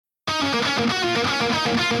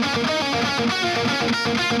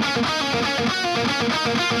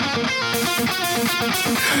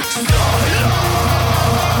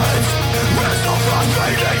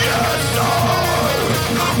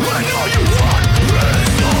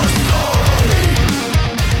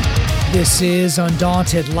This is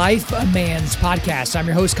Undaunted Life, a Man's Podcast. I'm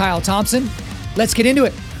your host, Kyle Thompson. Let's get into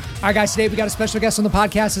it. All right, guys, today we got a special guest on the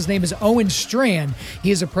podcast. His name is Owen Strachan.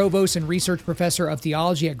 He is a provost and research professor of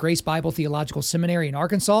theology at Grace Bible Theological Seminary in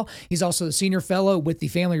Arkansas. He's also the senior fellow with the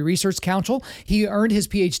Family Research Council. He earned his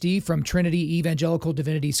PhD from Trinity Evangelical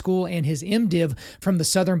Divinity School and his MDiv from the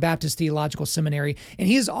Southern Baptist Theological Seminary. And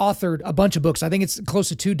he has authored a bunch of books. I think it's close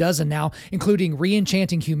to 24 now, including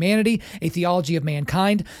Re-Enchanting Humanity, A Theology of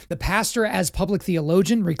Mankind, The Pastor as Public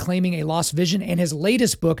Theologian, Reclaiming a Lost Vision, and his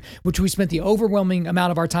latest book, which we spent the overwhelming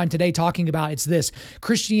amount of our time today talking about. It's this: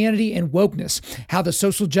 Christianity and Wokeness, How the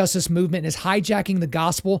Social Justice Movement is Hijacking the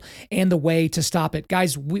Gospel and the Way to Stop It.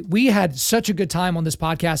 Guys, we had such a good time on this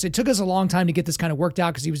podcast. It took us a long time to get this kind of worked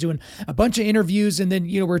out because he was doing a bunch of interviews, and then,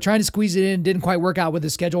 we were trying to squeeze it in, didn't quite work out with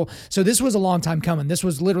his schedule. So this was a long time coming. This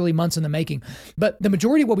was literally months in the making. But the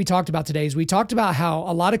majority of what we talked about today is we talked about how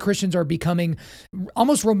a lot of Christians are becoming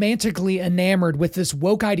almost romantically enamored with this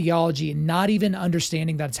woke ideology and not even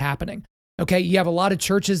understanding that it's happening. Okay, you have a lot of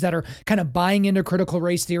churches that are kind of buying into critical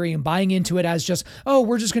race theory and buying into it as just, oh,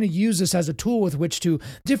 we're just going to use this as a tool with which to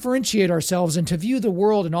differentiate ourselves and to view the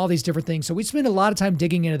world and all these different things. So we spend a lot of time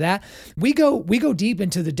digging into that. We go deep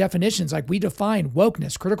into the definitions. Like, we define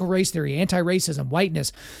wokeness, critical race theory, anti-racism,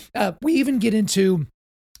 whiteness. We even get into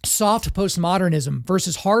soft postmodernism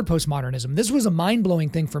versus hard postmodernism. This was a mind-blowing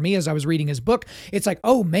thing for me as I was reading his book. It's like,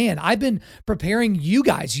 oh man, I've been preparing you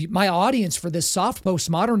guys, my audience, for this soft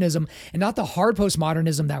postmodernism and not the hard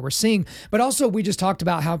postmodernism that we're seeing. But also, we just talked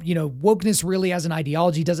about how, wokeness really as an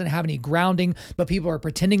ideology doesn't have any grounding, but people are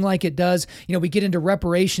pretending like it does. We get into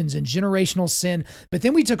reparations and generational sin, but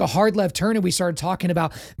then we took a hard left turn and we started talking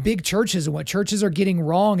about big churches and what churches are getting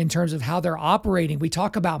wrong in terms of how they're operating. We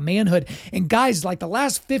talk about manhood, and guys, like the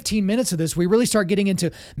last 15 minutes of this, we really start getting into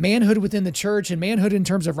manhood within the church and manhood in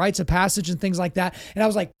terms of rites of passage and things like that. And I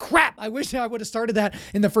was like, crap, I wish I would have started that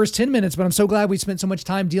in the first 10 minutes, but I'm so glad we spent so much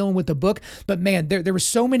time dealing with the book. But man, there were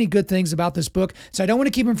so many good things about this book. So I don't want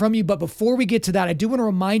to keep them from you. But before we get to that, I do want to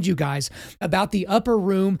remind you guys about the Upper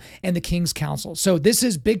Room and the King's Council. So this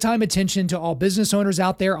is big time attention to all business owners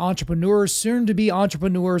out there, entrepreneurs, soon to be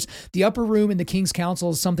entrepreneurs. The Upper Room and the King's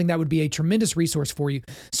Council is something that would be a tremendous resource for you.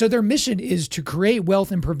 So their mission is to create wealth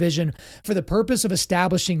and provision for the purpose of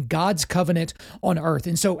establishing God's covenant on earth.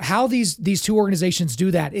 And so how these two organizations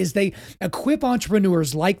do that is they equip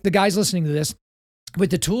entrepreneurs like the guys listening to this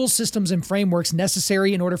with the tools, systems, and frameworks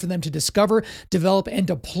necessary in order for them to discover, develop, and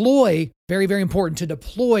deploy, very, very important, to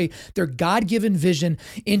deploy their God-given vision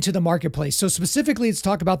into the marketplace. So specifically, let's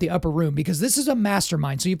talk about the Upper Room, because this is a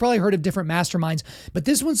mastermind. So you've probably heard of different masterminds, but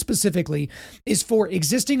this one specifically is for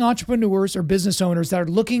existing entrepreneurs or business owners that are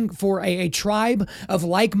looking for a tribe of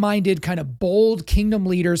like-minded, kind of bold kingdom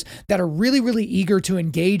leaders that are really, really eager to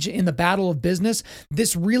engage in the battle of business.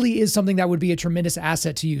 This really is something that would be a tremendous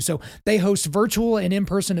asset to you. So they host virtual and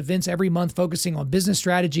in-person events every month focusing on business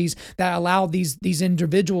strategies that allow these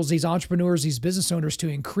individuals, these entrepreneurs, these business owners to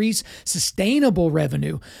increase sustainable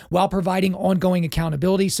revenue while providing ongoing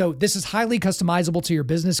accountability. So this is highly customizable to your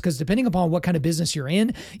business, because depending upon what kind of business you're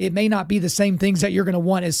in, it may not be the same things that you're going to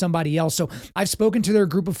want as somebody else. So I've spoken to their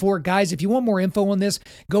group before. Guys, if you want more info on this,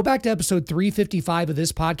 go back to episode 355 of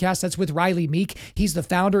this podcast. That's with Riley Meek. He's the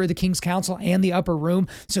founder of the King's Council and the Upper Room.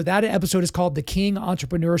 So that episode is called The King,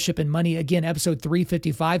 Entrepreneurship, and Money. Again, episode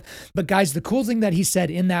 355. But guys, the cool thing that he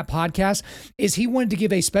said in that podcast is he wanted to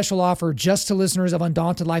give a special offer just to listeners of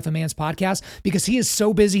Undaunted Life, a Man's Podcast, because he is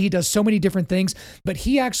so busy. He does so many different things, but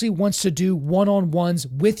he actually wants to do one-on-ones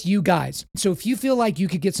with you guys. So if you feel like you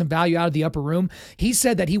could get some value out of the Upper Room, he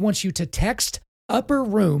said that he wants you to text Upper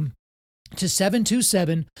Room to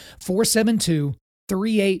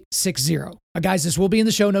 727-472-3860. Guys, this will be in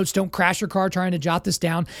the show notes. Don't crash your car trying to jot this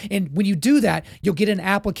down. And when you do that, you'll get an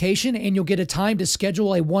application and you'll get a time to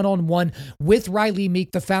schedule a one-on-one with Riley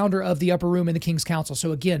Meek, the founder of the Upper Room and the King's Council.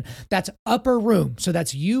 So again, that's Upper Room. So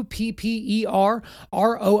that's UPPERROOM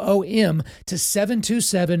to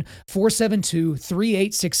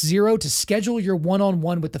 727-472-3860 to schedule your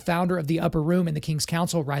one-on-one with the founder of the Upper Room and the King's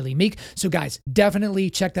Council, Riley Meek. So guys, definitely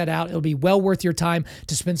check that out. It'll be well worth your time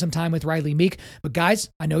to spend some time with Riley Meek. But guys,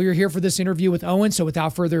 I know you're here for this interview with Owen. So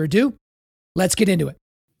without further ado, let's get into it.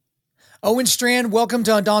 Owen Strachan, welcome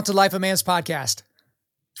to Undaunted Life, a Man's Podcast.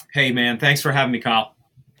 Hey man, thanks for having me, Kyle.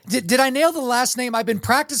 Did I nail the last name? I've been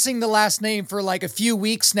practicing the last name for like a few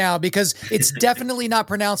weeks now because it's definitely not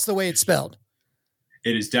pronounced the way it's spelled.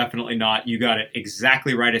 It is definitely not. You got it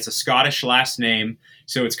exactly right. It's a Scottish last name,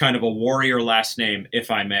 so it's kind of a warrior last name,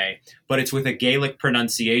 if I may. But it's with a Gaelic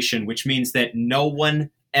pronunciation, which means that no one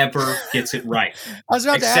ever gets it right. I was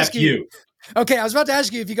about to ask you. Okay, I was about to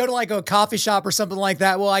ask you if you go to like a coffee shop or something like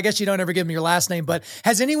that. Well, I guess you don't ever give them your last name, but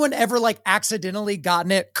has anyone ever like accidentally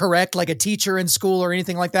gotten it correct, like a teacher in school or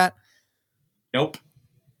anything like that? Nope.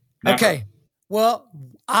 Never. Okay. Well,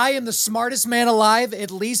 I am the smartest man alive, at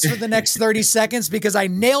least for the next 30 seconds, because I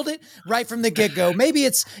nailed it right from the get-go. Maybe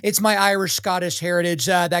it's my Irish-Scottish heritage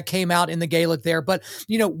that came out in the Gaelic there. But,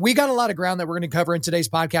 we got a lot of ground that we're going to cover in today's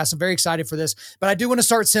podcast. I'm very excited for this. But I do want to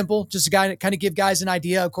start simple, just to kind of give guys an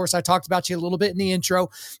idea. Of course, I talked about you a little bit in the intro,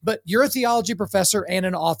 but you're a theology professor and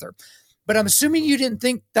an author. But I'm assuming you didn't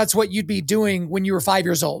think that's what you'd be doing when you were 5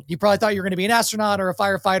 years old. You probably thought you were going to be an astronaut or a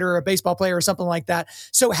firefighter or a baseball player or something like that.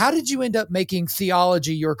 So how did you end up making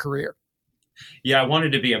theology your career? Yeah, I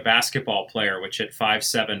wanted to be a basketball player, which at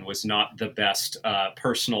 5'7" was not the best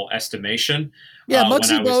personal estimation. Yeah,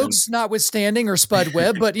 Muggsy Bogues notwithstanding, or Spud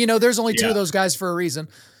Webb, but there's only two of those guys for a reason.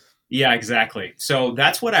 Yeah, exactly. So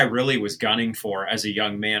that's what I really was gunning for as a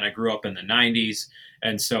young man. I grew up in the 90s.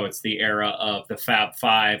 And so it's the era of the Fab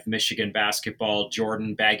Five, Michigan basketball,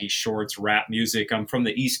 Jordan, baggy shorts, rap music. I'm from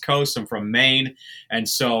the East Coast. I'm from Maine. And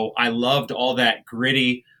so I loved all that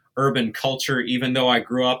gritty urban culture, even though I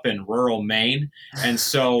grew up in rural Maine. And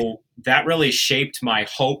so that really shaped my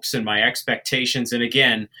hopes and my expectations. And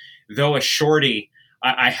again, though a shorty,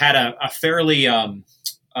 I had a fairly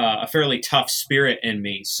tough spirit in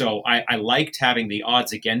me. So I liked having the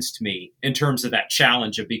odds against me in terms of that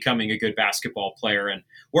challenge of becoming a good basketball player, and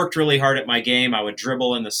worked really hard at my game. I would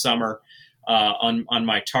dribble in the summer on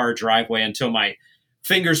my tar driveway until my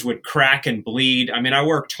fingers would crack and bleed. I mean, I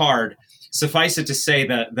worked hard. Suffice it to say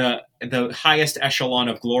that the highest echelon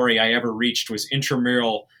of glory I ever reached was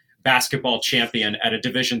intramural basketball champion at a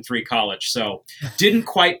Division III college. So didn't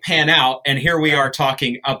quite pan out. And here we are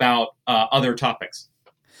talking about other topics.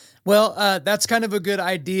 Well, that's kind of a good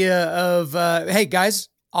idea of, hey, guys,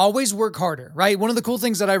 always work harder, right? One of the cool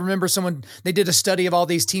things that I remember they did a study of all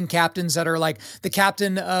these team captains that are like the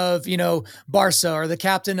captain of, Barca or the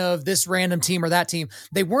captain of this random team or that team.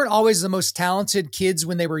 They weren't always the most talented kids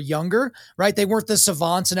when they were younger, right? They weren't the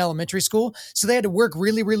savants in elementary school. So they had to work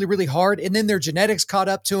really, really, really hard. And then their genetics caught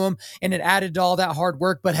up to them and it added to all that hard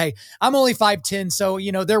work. But hey, I'm only 5'10". So,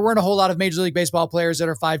 there weren't a whole lot of Major League Baseball players that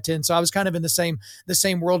are 5'10". So I was kind of in the same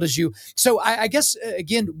world as you. So I guess,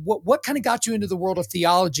 again, what kind of got you into the world of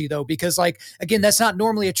theology, though? Because again, that's not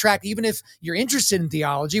normally a track, even if you're interested in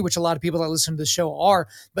theology, which a lot of people that listen to the show are,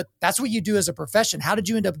 but that's what you do as a profession. How did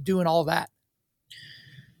you end up doing all that?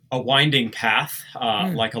 A winding path,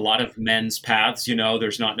 like a lot of men's paths.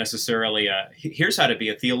 There's not necessarily here's how to be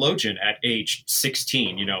a theologian at age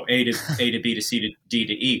 16, A to B to C to D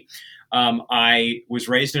to E. I was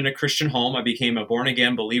raised in a Christian home. I became a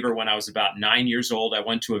born-again believer when I was about 9 years old. I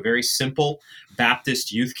went to a very simple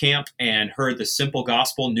Baptist youth camp and heard the simple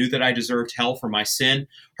gospel, knew that I deserved hell for my sin,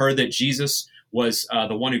 heard that Jesus was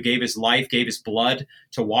the one who gave his life, gave his blood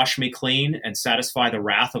to wash me clean and satisfy the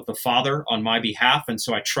wrath of the Father on my behalf. And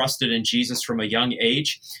so I trusted in Jesus from a young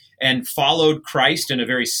age and followed Christ in a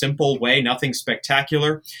very simple way, nothing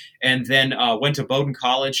spectacular. And then went to Bowdoin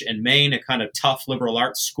College in Maine, a kind of tough liberal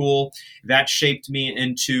arts school. That shaped me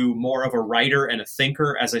into more of a writer and a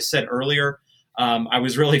thinker. As I said earlier, I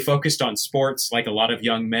was really focused on sports like a lot of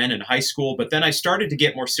young men in high school. But then I started to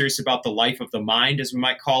get more serious about the life of the mind, as we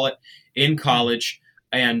might call it, in college.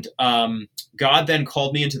 And God then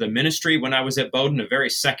called me into the ministry when I was at Bowdoin, a very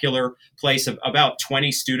secular place. Of about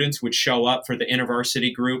 20 students would show up for the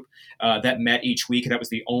InterVarsity group that met each week. That was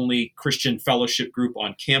the only Christian fellowship group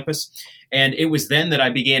on campus. And it was then that I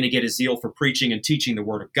began to get a zeal for preaching and teaching the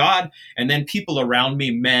Word of God. And then people around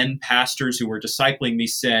me, men, pastors who were discipling me,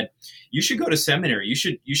 said, you should go to seminary.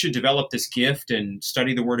 You should develop this gift and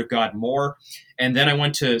study the Word of God more. And then I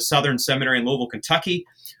went to Southern Seminary in Louisville, Kentucky.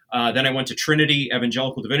 Then I went to Trinity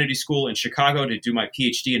Evangelical Divinity School in Chicago to do my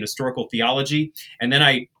PhD in historical theology. And then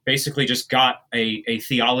I basically just got a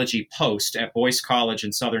theology post at Boyce College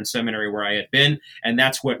and Southern Seminary where I had been. And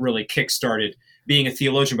that's what really kickstarted being a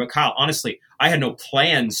theologian. But Kyle, honestly, I had no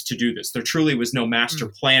plans to do this. There truly was no master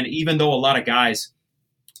plan, even though a lot of guys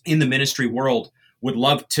in the ministry world would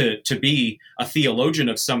love to be a theologian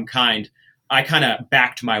of some kind. I kind of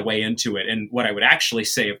backed my way into it. And what I would actually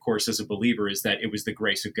say, of course, as a believer, is that it was the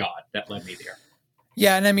grace of God that led me there.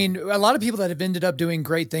 Yeah. And I mean, a lot of people that have ended up doing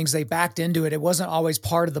great things, they backed into it. It wasn't always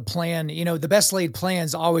part of the plan. The best laid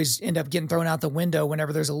plans always end up getting thrown out the window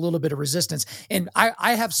whenever there's a little bit of resistance. And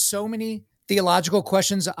I have so many theological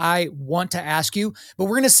questions I want to ask you, but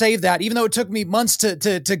we're going to save that. Even though it took me months to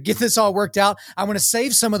get this all worked out, I want to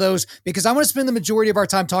save some of those because I want to spend the majority of our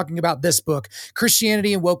time talking about this book,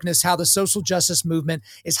 Christianity and Wokeness, how the social justice movement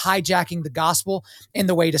is hijacking the gospel and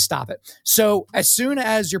the way to stop it. So as soon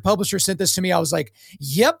as your publisher sent this to me, I was like,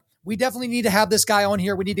 yep, we definitely need to have this guy on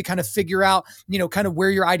here. We need to kind of figure out, kind of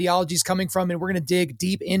where your ideology is coming from, and we're going to dig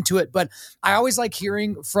deep into it. But I always like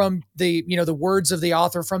hearing from the words of the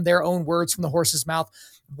author, from their own words, from the horse's mouth.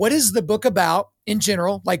 What is the book about in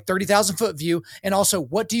general, like 30,000 foot view? And also,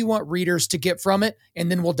 what do you want readers to get from it?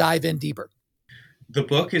 And then we'll dive in deeper. The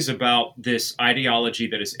book is about this ideology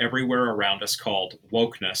that is everywhere around us called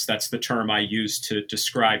wokeness. That's the term I use to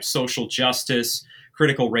describe social justice,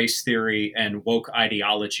 critical race theory, and woke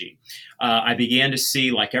ideology. I began to see,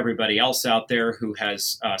 like everybody else out there who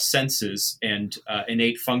has senses and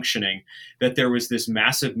innate functioning, that there was this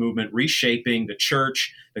massive movement reshaping the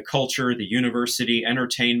church, the culture, the university,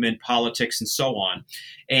 entertainment, politics, and so on.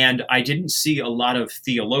 And I didn't see a lot of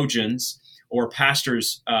theologians or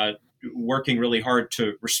pastors working really hard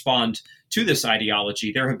to respond to this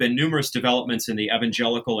ideology. There have been numerous developments in the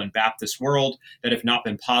evangelical and Baptist world that have not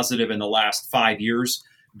been positive in the last 5 years,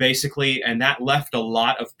 basically, and that left a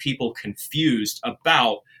lot of people confused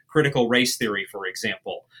about critical race theory, for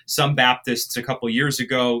example. Some Baptists a couple years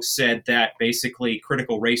ago said that basically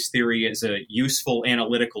critical race theory is a useful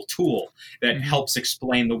analytical tool that helps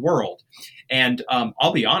explain the world. And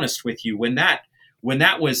I'll be honest with you, when that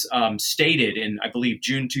was stated in, I believe,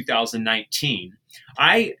 June 2019,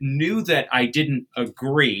 I knew that I didn't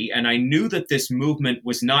agree, and I knew that this movement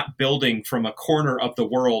was not building from a corner of the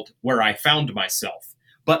world where I found myself.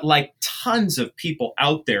 But like tons of people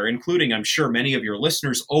out there, including, I'm sure, many of your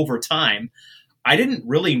listeners over time, I didn't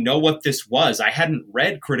really know what this was. I hadn't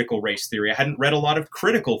read critical race theory. I hadn't read a lot of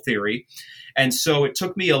critical theory. And so it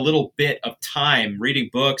took me a little bit of time reading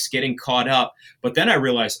books, getting caught up. But then I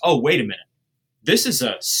realized, oh, wait a minute. This is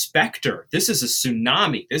a specter. This is a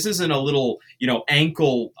tsunami. This isn't a little,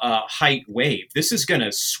 ankle height wave. This is going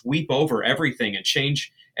to sweep over everything and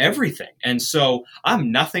change everything. And so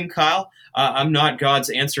I'm nothing, Kyle. I'm not God's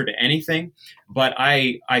answer to anything, but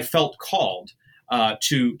I felt called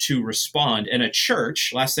to respond. And a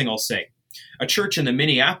church, last thing I'll say, a church in the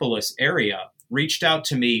Minneapolis area reached out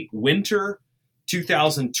to me winter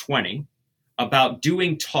 2020 about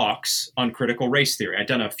doing talks on critical race theory. I'd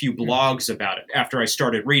done a few blogs about it after I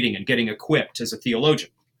started reading and getting equipped as a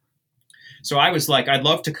theologian. So I was like, I'd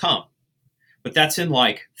love to come. But that's in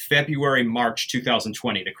like February, March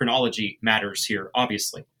 2020. The chronology matters here,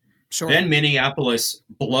 obviously. Sure. Then Minneapolis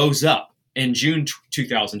blows up in June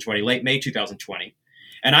 2020, late May 2020.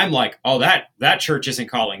 And I'm like, oh, that church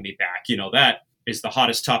isn't calling me back. That is the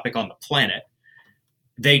hottest topic on the planet.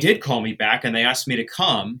 They did call me back, and they asked me to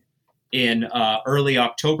come in early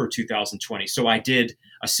October 2020. So I did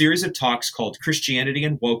a series of talks called Christianity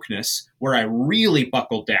and Wokeness, where I really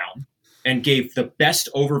buckled down and gave the best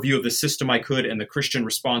overview of the system I could and the Christian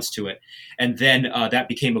response to it. And then that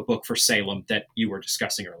became a book for Salem that you were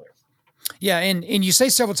discussing earlier. Yeah, and you say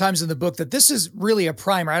several times in the book that this is really a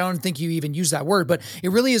primer. I don't think you even use that word, but it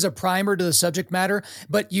really is a primer to the subject matter.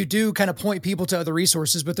 But you do kind of point people to other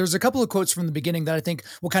resources. But there's a couple of quotes from the beginning that I think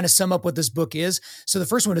will kind of sum up what this book is. So the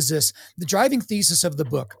first one is this: the driving thesis of the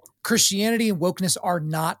book: Christianity and wokeness are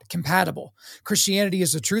not compatible. Christianity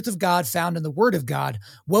is the truth of God found in the Word of God.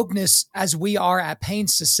 Wokeness, as we are at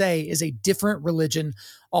pains to say, is a different religion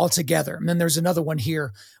altogether. And then there's another one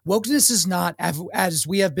here. Wokeness is not, as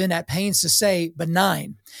we have been at pains to say,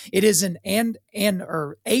 benign. It is an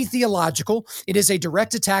atheological. It is a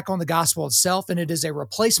direct attack on the gospel itself, and it is a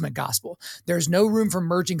replacement gospel. There's no room for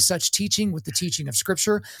merging such teaching with the teaching of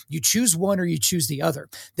Scripture. You choose one or you choose the other.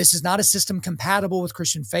 This is not a system compatible with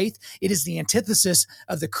Christian faith. It is the antithesis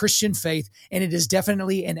of the Christian faith, and it is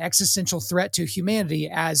definitely an existential threat to humanity,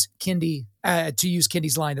 as Kendi, to use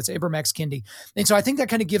Kendi's line. That's Ibram X. Kendi. And so I think that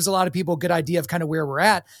kind of gives a lot of people a good idea of kind of where we're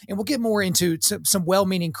at, and we'll get more into some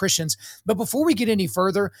well-meaning Christians. But before we get any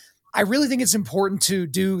further, I really think it's important to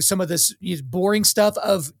do some of this boring stuff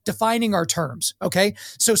of defining our terms. Okay.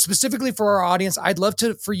 So specifically for our audience, I'd love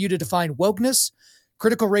for you to define wokeness,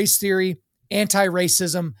 critical race theory,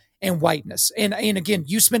 anti-racism, and whiteness. And again,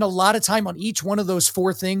 you spend a lot of time on each one of those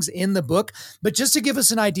four things in the book, but just to give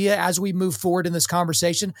us an idea as we move forward in this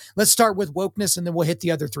conversation, let's start with wokeness and then we'll hit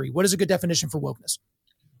the other three. What is a good definition for wokeness?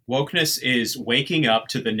 Wokeness is waking up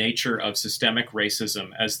to the nature of systemic racism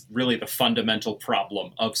as really the fundamental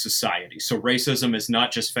problem of society. So racism is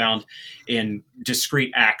not just found in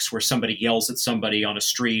discrete acts where somebody yells at somebody on a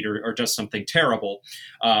street or does something terrible.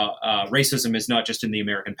 Racism is not just in the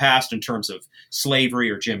American past in terms of slavery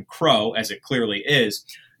or Jim Crow, as it clearly is.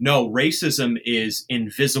 No, racism is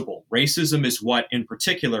invisible. Racism is what, in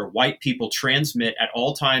particular, white people transmit at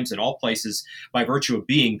all times and all places by virtue of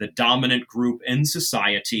being the dominant group in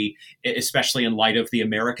society, especially in light of the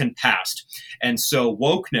American past. And so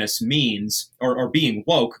wokeness means, or being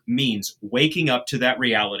woke means waking up to that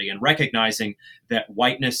reality and recognizing that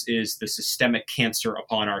whiteness is the systemic cancer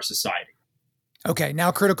upon our society. Okay, now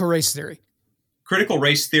critical race theory. Critical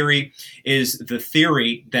race theory is the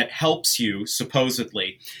theory that helps you,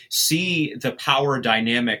 supposedly, see the power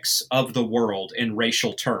dynamics of the world in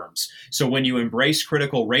racial terms. So when you embrace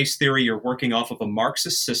critical race theory, you're working off of a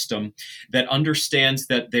Marxist system that understands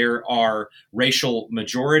that there's a racial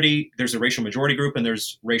majority group and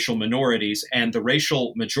there's racial minorities, and the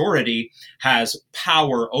racial majority has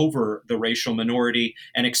power over the racial minority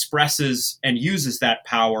and expresses and uses that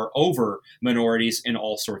power over minorities in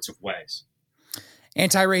all sorts of ways.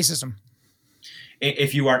 Anti-racism.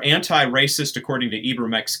 If you are anti-racist, according to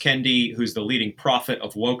Ibram X. Kendi, who's the leading prophet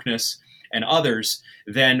of wokeness, and others,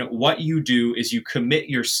 then what you do is you commit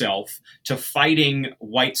yourself to fighting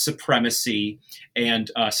white supremacy and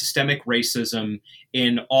systemic racism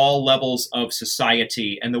in all levels of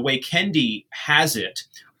society. And the way Kendi has it,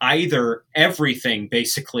 either everything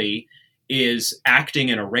basically is acting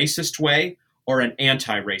in a racist way or an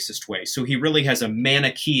anti-racist way. So he really has a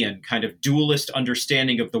Manichaean kind of dualist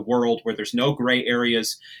understanding of the world where there's no gray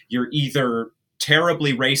areas. You're either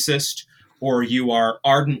terribly racist or you are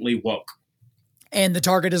ardently woke. And the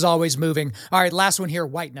target is always moving. All right, last one here,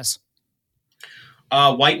 whiteness.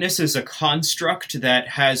 Whiteness is a construct that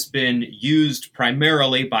has been used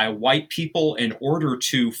primarily by white people in order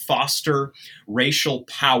to foster racial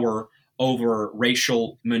power over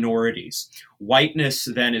racial minorities. Whiteness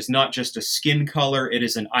then is not just a skin color, it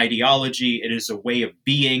is an ideology, it is a way of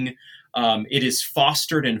being. It is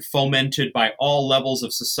fostered and fomented by all levels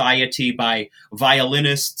of society, by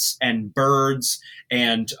violinists and birds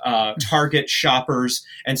and Target shoppers.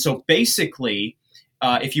 And so basically,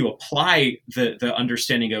 if you apply the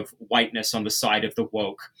understanding of whiteness on the side of the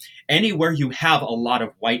woke, anywhere you have a lot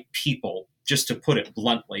of white people, just to put it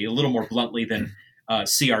bluntly, a little more bluntly than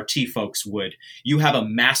CRT folks would, you have a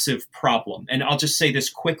massive problem. And I'll just say this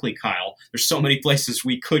quickly, Kyle. There's so many places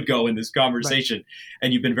we could go in this conversation, right.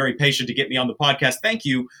 And you've been very patient to get me on the podcast. Thank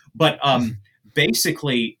you. But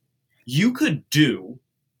basically, you could do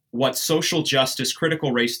what social justice,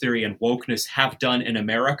 critical race theory, and wokeness have done in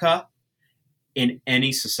America in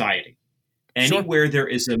any society. Anywhere there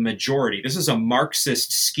is a majority, this is a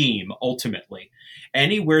Marxist scheme, ultimately.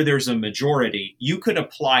 Anywhere there's a majority, you could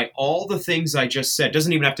apply all the things I just said. It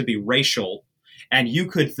doesn't even have to be racial. And you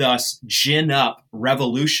could thus gin up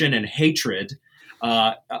revolution and hatred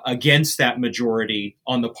against that majority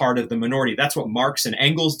on the part of the minority. That's what Marx and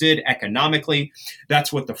Engels did economically.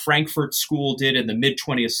 That's what the Frankfurt School did in the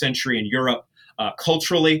mid-20th century in Europe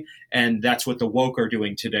culturally. And that's what the woke are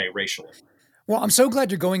doing today racially. Well, I'm so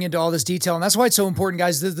glad you're going into all this detail, and that's why it's so important,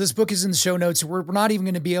 guys. This book is in the show notes. We're not even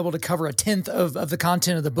going to be able to cover a tenth of the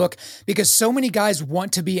content of the book because so many guys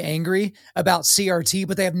want to be angry about CRT,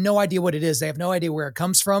 but they have no idea what it is. They have no idea where it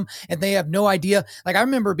comes from, and they have no idea. Like, I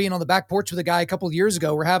remember being on the back porch with a guy a couple of years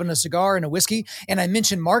ago. We're having a cigar and a whiskey, and I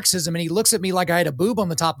mentioned Marxism, and he looks at me like I had a boob on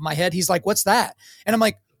the top of my head. He's like, "What's that?" And I'm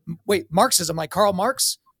like, "Wait, Marxism, like Karl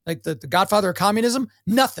Marx? Like the godfather of communism?"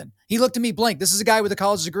 Nothing. He looked at me blank. This is a guy with a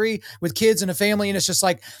college degree, with kids and a family. And it's just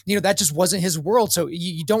like, that just wasn't his world. So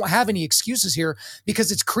you don't have any excuses here because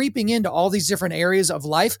it's creeping into all these different areas of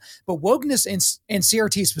life. But wokeness and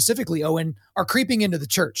CRT specifically, Owen, are creeping into the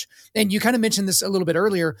church. And you kind of mentioned this a little bit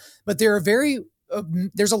earlier, but there are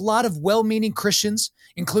there's a lot of well-meaning Christians,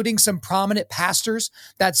 including some prominent pastors,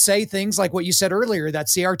 that say things like what you said earlier, that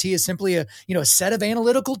CRT is simply a set of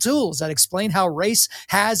analytical tools that explain how race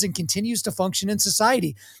has and continues to function in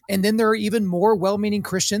society. And then there are even more well-meaning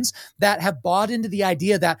Christians that have bought into the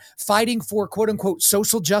idea that fighting for quote unquote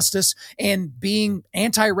social justice and being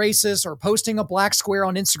anti-racist or posting a black square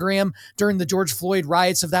on Instagram during the George Floyd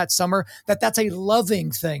riots of that summer, that's a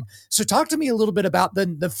loving thing. So talk to me a little bit about the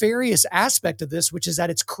nefarious aspect of this, which is that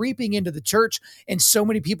it's creeping into the church and so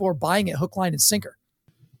many people are buying it hook, line, and sinker.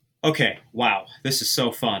 Okay. Wow. This is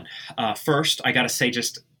so fun. First, I got to say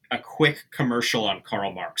just a quick commercial on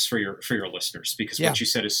Karl Marx for your listeners, because what you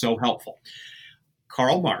said is so helpful.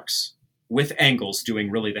 Karl Marx, with Engels doing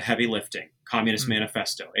really the heavy lifting, Communist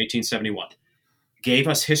Manifesto, 1871. gave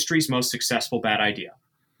us history's most successful bad idea.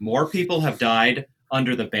 More people have died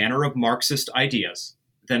under the banner of Marxist ideas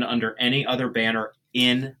than under any other banner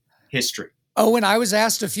in history. Oh, and I was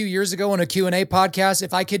asked a few years ago on a Q&A podcast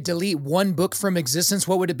if I could delete one book from existence,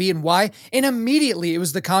 what would it be and why? And immediately it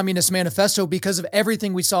was the Communist Manifesto because of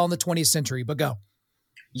everything we saw in the 20th century. But go.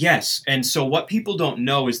 Yes. And so what people don't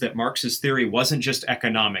know is that Marx's theory wasn't just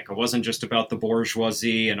economic. It wasn't just about the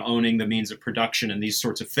bourgeoisie and owning the means of production and these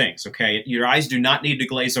sorts of things. Okay. Your eyes do not need to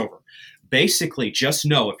glaze over. Basically, just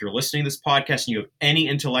know if you're listening to this podcast and you have any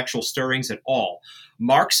intellectual stirrings at all,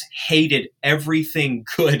 Marx hated everything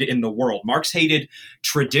good in the world. Marx hated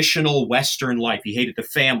traditional Western life. He hated the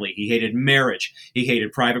family. He hated marriage. He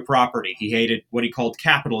hated private property. He hated what he called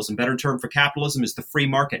capitalism. Better term for capitalism is the free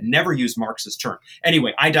market. Never use Marx's term.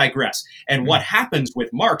 Anyway, I digress. And what happens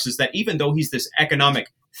with Marx is that even though he's this economic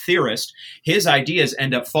theorist, his ideas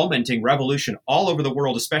end up fomenting revolution all over the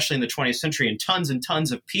world, especially in the 20th century, and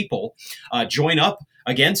tons of people join up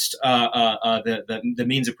against the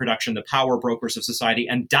means of production, the power brokers of society,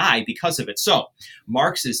 and die because of it. So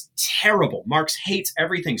Marx is terrible. Marx hates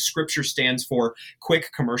everything Scripture stands for.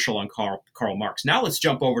 Quick commercial on Karl Marx. Now let's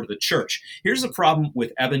jump over to the church. Here's the problem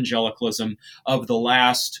with evangelicalism of the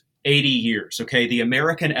last 80 years, okay? The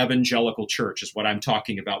American Evangelical Church is what I'm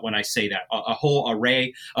talking about when I say that. A whole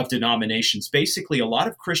array of denominations. Basically, a lot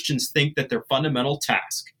of Christians think that their fundamental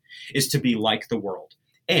task is to be like the world.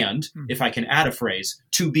 And, if I can add a phrase,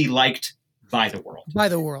 to be liked by the world. By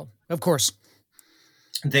the world, of course.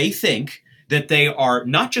 They think that they are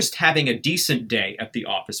not just having a decent day at the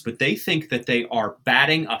office, but they think that they are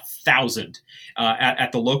batting 1,000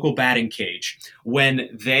 at the local batting cage when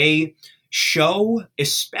they show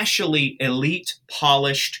especially elite,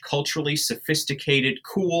 polished, culturally sophisticated,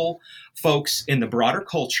 cool folks in the broader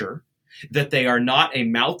culture that they are not a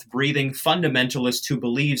mouth-breathing fundamentalist who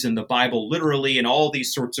believes in the Bible literally in all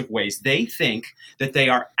these sorts of ways. They think that they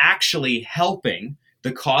are actually helping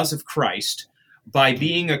the cause of Christ by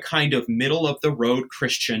being a kind of middle-of-the-road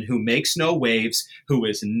Christian who makes no waves, who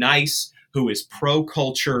is nice, who is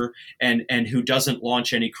pro-culture, and who doesn't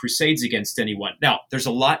launch any crusades against anyone. Now, there's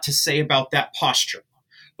a lot to say about that posture,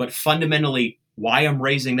 but fundamentally, why I'm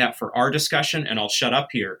raising that for our discussion, and I'll shut up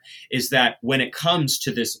here, is that when it comes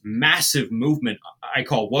to this massive movement I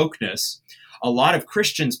call wokeness, a lot of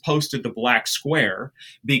Christians posted the black square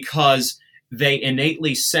because they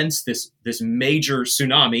innately sense this major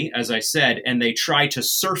tsunami, as I said, and they try to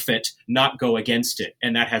surf it, not go against it.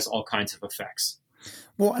 And that has all kinds of effects.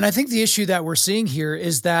 Well, and I think the issue that we're seeing here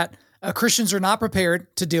is that Christians are not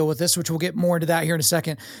prepared to deal with this, which we'll get more into that here in a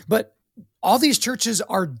second. But all these churches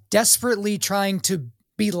are desperately trying to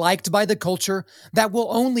be liked by the culture that will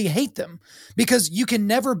only hate them, because you can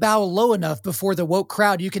never bow low enough before the woke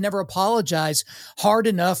crowd. You can never apologize hard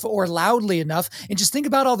enough or loudly enough. And just think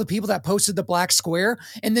about all the people that posted the black square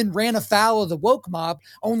and then ran afoul of the woke mob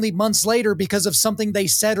only months later because of something they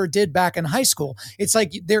said or did back in high school. It's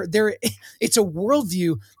like it's a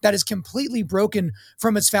worldview that is completely broken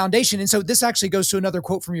from its foundation. And so this actually goes to another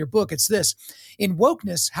quote from your book. It's this: in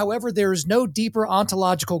wokeness, however, there is no deeper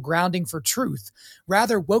ontological grounding for truth.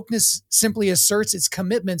 Rather, wokeness simply asserts its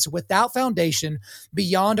commitments without foundation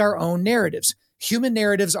beyond our own narratives. Human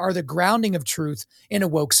narratives are the grounding of truth in a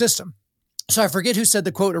woke system. So I forget who said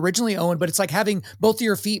the quote originally, Owen, but it's like having both of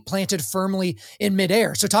your feet planted firmly in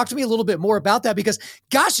midair. So talk to me a little bit more about that, because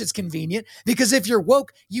gosh, it's convenient, because if you're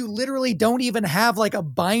woke, you literally don't even have like a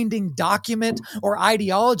binding document or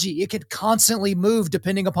ideology. It could constantly move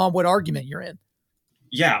depending upon what argument you're in.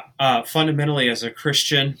 Yeah. Fundamentally, as a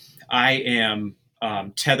Christian, I am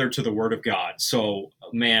tethered to the Word of God. So,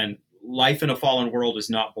 man, life in a fallen world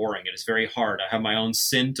is not boring. It is very hard. I have my own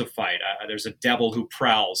sin to fight. There's a devil who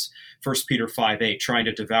prowls, 1 Peter 5:8, trying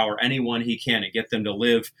to devour anyone he can and get them to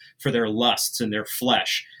live for their lusts and their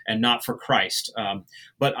flesh and not for Christ.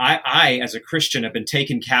 But I, as a Christian, have been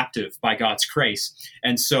taken captive by God's grace.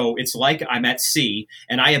 And so it's like I'm at sea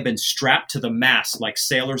and I have been strapped to the mast like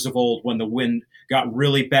sailors of old when the wind got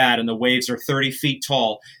really bad and the waves are 30 feet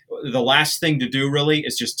tall. The last thing to do really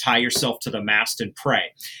is just tie yourself to the mast and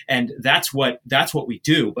pray. And that's what we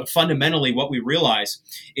do. But fundamentally, what we realize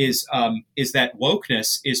is that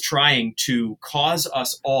wokeness is trying to cause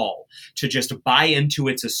us all to just buy into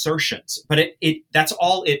its assertions. But that's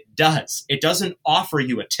all it does. It doesn't offer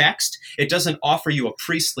you a text. It doesn't offer you a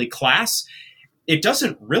priestly class. It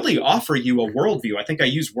doesn't really offer you a worldview. I think I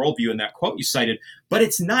used worldview in that quote you cited, but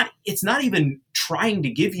it's not even trying to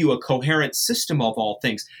give you a coherent system of all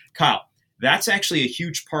things. Kyle, that's actually a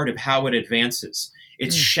huge part of how it advances.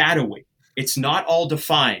 It's shadowy. It's not all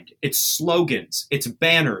defined. It's slogans, it's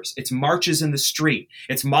banners, it's marches in the street,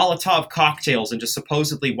 it's Molotov cocktails into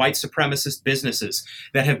supposedly white supremacist businesses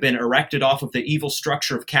that have been erected off of the evil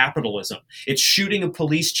structure of capitalism. It's shooting a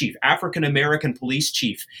police chief, African-American police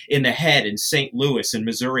chief, in the head in St. Louis in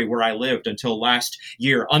Missouri, where I lived until last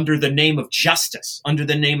year, under the name of justice, under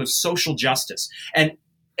the name of social justice.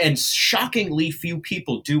 And shockingly few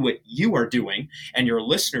people do what you are doing and your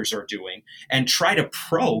listeners are doing and try to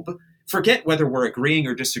probe. Forget whether we're agreeing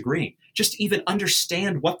or disagreeing. Just even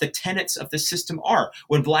understand what the tenets of the system are.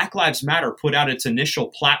 When Black Lives Matter put out its initial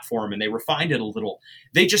platform and they refined it a little,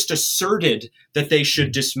 they just asserted that they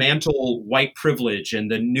should dismantle white privilege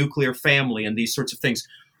and the nuclear family and these sorts of things.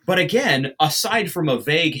 But again, aside from a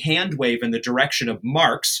vague hand wave in the direction of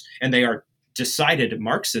Marx, and they are decided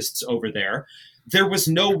Marxists over there was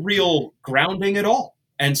no real grounding at all.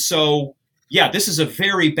 And so, yeah, this is a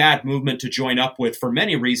very bad movement to join up with for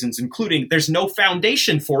many reasons, including there's no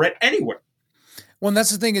foundation for it anywhere. Well, and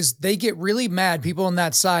that's the thing is they get really mad, people on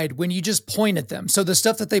that side, when you just point at them. So the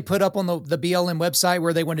stuff that they put up on the BLM website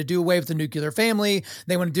where they want to do away with the nuclear family,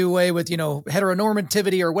 they want to do away with,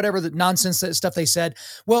 heteronormativity or whatever the nonsense stuff they said.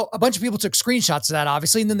 Well, a bunch of people took screenshots of that,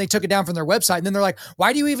 obviously, and then they took it down from their website. And then they're like,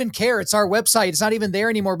 why do you even care? It's our website. It's not even there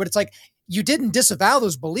anymore. But it's like, you didn't disavow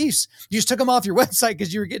those beliefs. You just took them off your website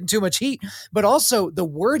because you were getting too much heat. But also the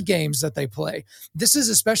word games that they play. This is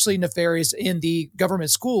especially nefarious in the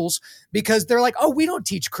government schools because they're like, oh, we don't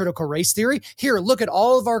teach critical race theory. Here, look at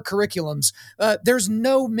all of our curriculums. There's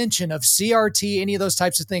no mention of CRT, any of those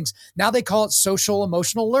types of things. Now they call it social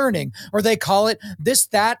emotional learning, or they call it this,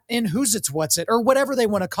 that, and who's it's, what's it, or whatever they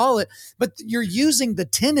want to call it. But you're using the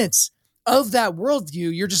tenets of that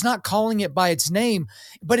worldview. You're just not calling it by its name,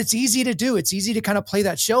 but it's easy to do. It's easy to kind of play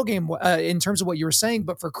that shell game in terms of what you were saying.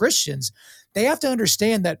 But for Christians, they have to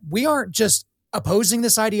understand that we aren't just opposing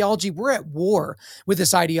this ideology. We're at war with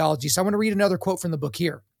this ideology. So I want to read another quote from the book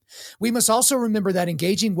here. We must also remember that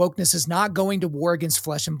engaging wokeness is not going to war against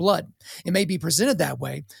flesh and blood. It may be presented that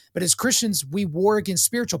way, but as Christians, we war against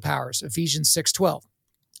spiritual powers, Ephesians 6:12.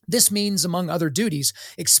 This means, among other duties,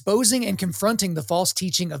 exposing and confronting the false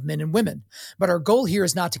teaching of men and women. But our goal here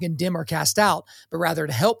is not to condemn or cast out, but rather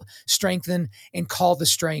to help, strengthen, and call the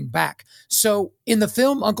straying back. So in the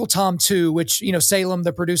film Uncle Tom 2, which, Salem,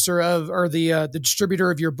 the producer of, or the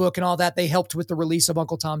distributor of your book and all that, they helped with the release of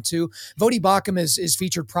Uncle Tom 2. Voddie Baucham is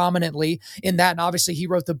featured prominently in that. And obviously he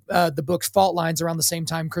wrote the book Fault Lines around the same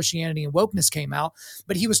time Christianity and Wokeness came out.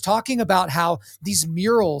 But he was talking about how these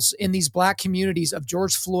murals in these Black communities of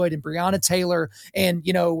George Floyd and Breonna Taylor and,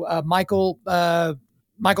 Michael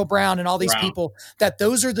Brown and all these people, that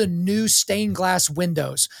those are the new stained glass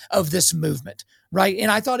windows of this movement. Right. And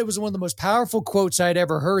I thought it was one of the most powerful quotes I'd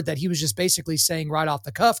ever heard, that he was just basically saying right off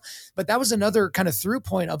the cuff. But that was another kind of through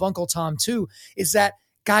point of Uncle Tom 2, is that,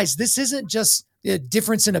 guys, this isn't just a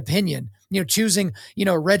difference in opinion, choosing,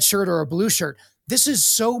 a red shirt or a blue shirt. This is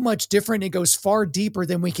so much different. It goes far deeper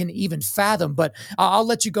than we can even fathom. But I'll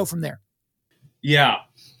let you go from there. Yeah.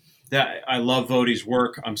 I love Voddie's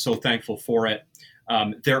work. I'm so thankful for it.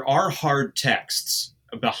 There are hard texts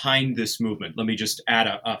behind this movement. Let me just add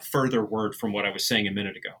a further word from what I was saying a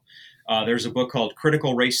minute ago. There's a book called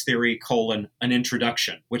Critical Race Theory, an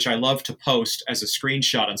Introduction, which I love to post as a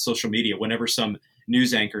screenshot on social media whenever some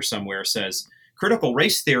news anchor somewhere says, critical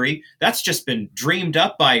race theory, that's just been dreamed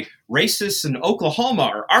up by racists in Oklahoma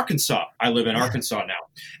or Arkansas. I live in Arkansas now.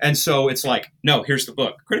 And so it's like, no, here's the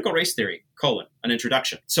book, Critical Race Theory, an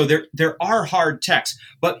Introduction. So there are hard texts,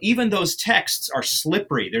 but even those texts are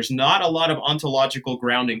slippery. There's not a lot of ontological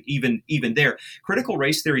grounding even there. Critical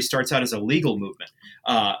race theory starts out as a legal movement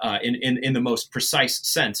in the most precise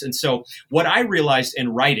sense. And so what I realized in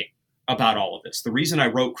writing about all of this, the reason I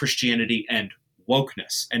wrote Christianity and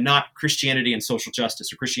Wokeness and not Christianity and Social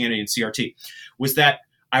Justice or Christianity and CRT, was that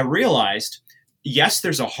I realized, yes,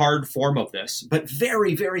 there's a hard form of this, but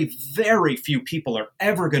very, very, very few people are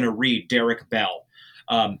ever going to read Derek Bell.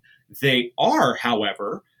 They are,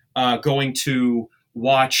 however, going to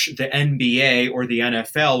watch the NBA or the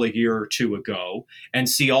NFL a year or two ago and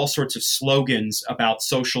see all sorts of slogans about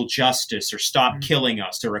social justice or stop killing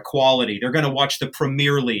us or equality. They're going to watch the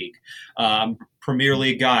Premier League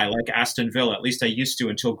guy like Aston Villa. At least I used to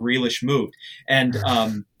until Grealish moved. And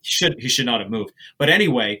he should not have moved. But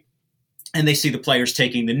anyway, and they see the players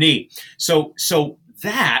taking the knee. So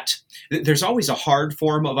that there's always a hard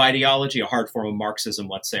form of ideology, a hard form of Marxism,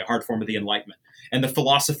 let's say, a hard form of the Enlightenment. And the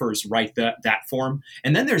philosophers write that form.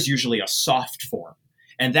 And then there's usually a soft form.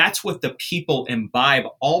 And that's what the people imbibe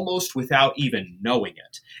almost without even knowing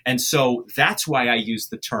it. And so that's why I use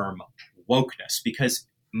the term wokeness, because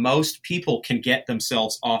most people can get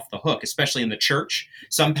themselves off the hook, especially in the church.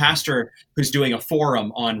 Some pastor who's doing a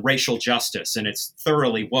forum on racial justice and it's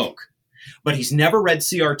thoroughly woke, but he's never read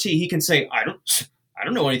CRT. He can say, I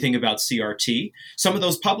don't know anything about CRT. Some of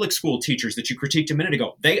those public school teachers that you critiqued a minute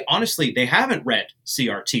ago, they haven't read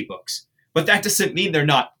CRT books, but that doesn't mean they're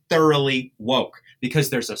not thoroughly woke, because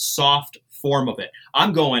there's a soft form of it.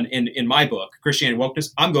 I'm going in my book, Christianity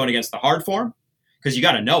Wokeness, I'm going against the hard form because you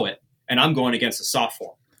got to know it. And I'm going against the soft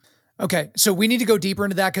form. Okay, so we need to go deeper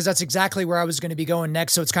into that because that's exactly where I was going to be going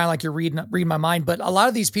next. So it's kind of like you're reading my mind. But a lot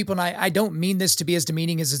of these people, and I don't mean this to be as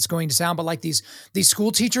demeaning as it's going to sound, but like these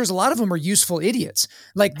school teachers, a lot of them are useful idiots.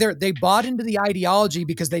 Like they bought into the ideology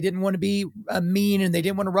because they didn't want to be mean and they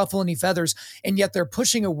didn't want to ruffle any feathers, and yet they're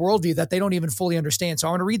pushing a worldview that they don't even fully understand. So I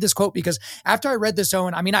want to read this quote because after I read this,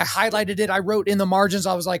 Owen, I mean, I highlighted it, I wrote in the margins,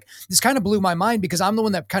 I was like, this kind of blew my mind because I'm the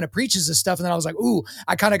one that kind of preaches this stuff, and then I was like, ooh,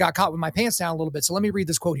 I kind of got caught with my pants down a little bit. So let me read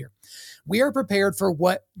this quote here. We are prepared for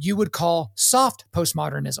what you would call soft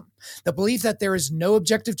postmodernism, the belief that there is no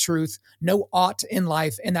objective truth, no ought in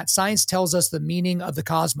life, and that science tells us the meaning of the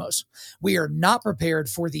cosmos. We are not prepared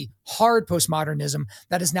for the hard postmodernism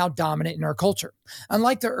that is now dominant in our culture.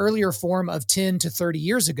 Unlike the earlier form of 10 to 30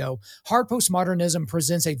 years ago, hard postmodernism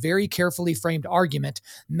presents a very carefully framed argument,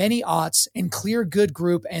 many oughts, and clear good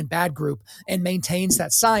group and bad group, and maintains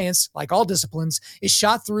that science, like all disciplines, is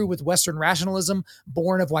shot through with Western rationalism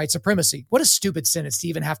born of white supremacy. What a stupid sentence to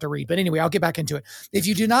even have to read. But anyway, I'll get back into it. If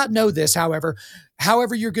you do not know this, however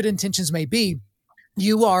your good intentions may be,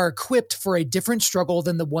 you are equipped for a different struggle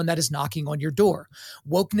than the one that is knocking on your door.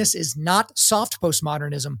 Wokeness is not soft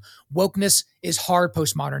postmodernism. Wokeness is hard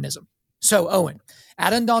postmodernism. So, Owen,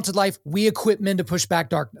 at Undaunted Life, we equip men to push back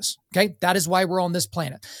darkness. Okay, that is why we're on this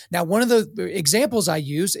planet. Now, one of the examples I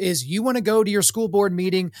use is you want to go to your school board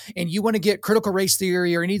meeting and you want to get critical race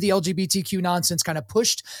theory or any of the LGBTQ nonsense kind of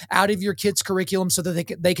pushed out of your kids' curriculum so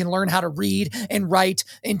that they can learn how to read and write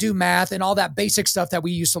and do math and all that basic stuff that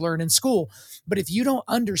we used to learn in school. But if you don't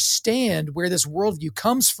understand where this worldview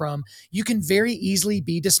comes from, you can very easily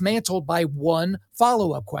be dismantled by one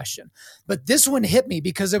follow-up question. But this one hit me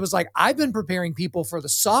because it was like, I've been preparing people for the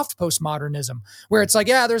soft postmodernism where it's like,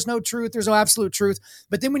 yeah, there's no truth, there's no absolute truth.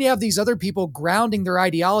 But then when you have these other people grounding their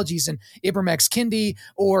ideologies in Ibram X. Kendi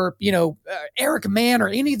or, Eric Mann or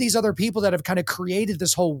any of these other people that have kind of created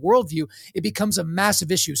this whole worldview, it becomes a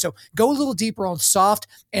massive issue. So go a little deeper on soft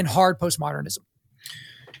and hard postmodernism.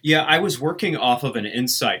 Yeah, I was working off of an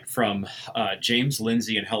insight from James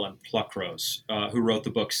Lindsay and Helen Pluckrose, who wrote the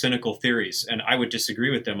book Cynical Theories. And I would disagree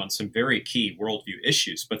with them on some very key worldview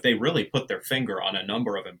issues, but they really put their finger on a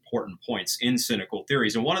number of important points in Cynical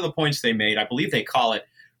Theories. And one of the points they made, I believe they call it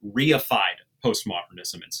reified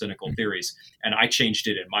postmodernism in Cynical Theories. And I changed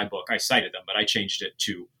it in my book. I cited them, but I changed it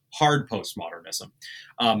to hard postmodernism.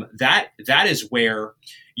 That is where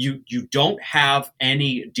you don't have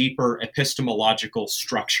any deeper epistemological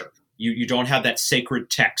structure. You don't have that sacred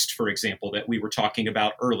text, for example, that we were talking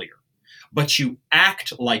about earlier, but you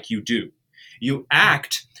act like you do. You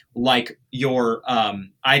act like your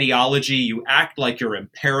ideology, you act like your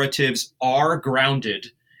imperatives are grounded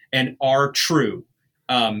and are true,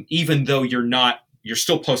 even though you're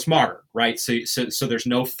still postmodern, right? So there's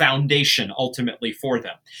no foundation ultimately for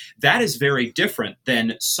them. That is very different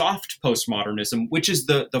than soft postmodernism, which is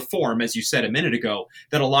the form, as you said a minute ago,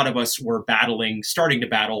 that a lot of us were starting to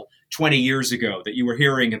battle 20 years ago, that you were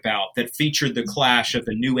hearing about, that featured the clash of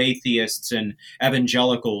the new atheists and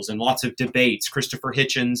evangelicals and lots of debates, Christopher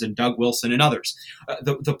Hitchens and Doug Wilson and others.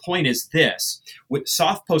 The point is this: with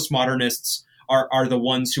soft postmodernists are the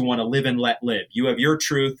ones who want to live and let live. You have your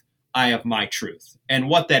truth, I have my truth. And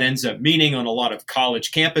what that ends up meaning on a lot of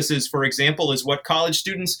college campuses, for example, is what college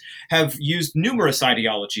students have used numerous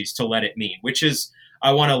ideologies to let it mean, which is,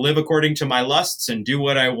 I want to live according to my lusts and do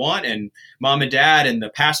what I want, and mom and dad and the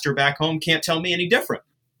pastor back home can't tell me any different.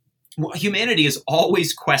 Well, humanity is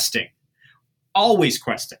always questing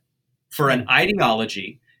for an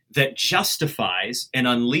ideology that justifies and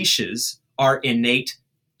unleashes our innate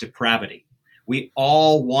depravity. We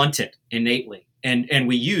all want it innately. And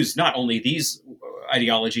we use not only these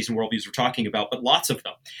ideologies and worldviews we're talking about, but lots of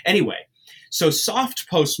them. Anyway, so soft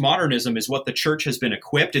postmodernism is what the church has been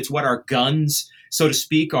equipped. It's what our guns, so to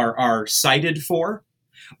speak, are cited for.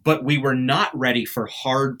 But we were not ready for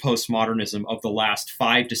hard postmodernism of the last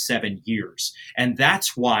 5 to 7 years. And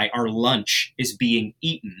that's why our lunch is being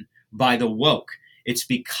eaten by the woke. It's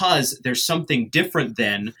because there's something different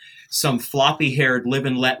than some floppy-haired live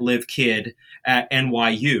and let live kid at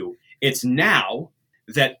NYU. It's now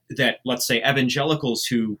that let's say evangelicals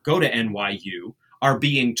who go to NYU are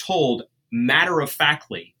being told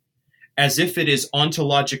matter-of-factly as if it is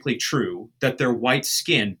ontologically true that their white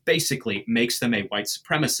skin basically makes them a white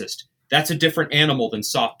supremacist. That's a different animal than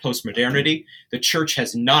soft postmodernity. The church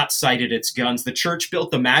has not cited its guns. The church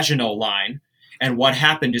built the Maginot Line, and what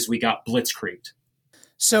happened is we got blitzkrieged.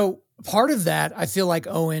 So part of that, I feel like,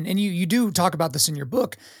 Owen, and you do talk about this in your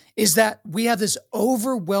book, is that we have this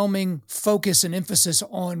overwhelming focus and emphasis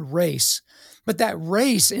on race, but that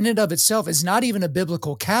race in and of itself is not even a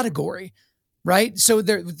biblical category. Right. So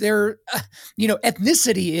ethnicity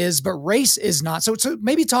is, but race is not. So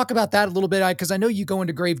maybe talk about that a little bit, because I know you go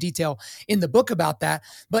into grave detail in the book about that,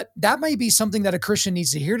 but that might be something that a Christian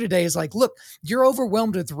needs to hear today is like, look, you're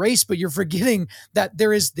overwhelmed with race, but you're forgetting that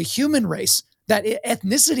there is the human race, that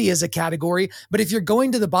ethnicity is a category. But if you're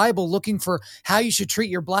going to the Bible looking for how you should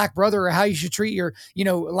treat your Black brother or how you should treat your,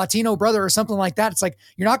 Latino brother or something like that, it's like,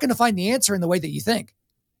 you're not going to find the answer in the way that you think.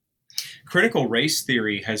 Critical race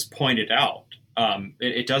theory has pointed out,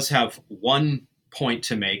 it does have one point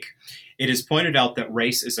to make. It has pointed out that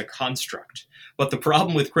race is a construct. But the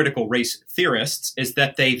problem with critical race theorists is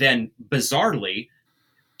that they then bizarrely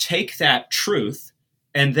take that truth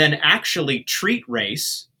and then actually treat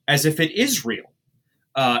race as if it is real.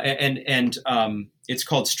 And it's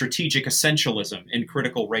called strategic essentialism in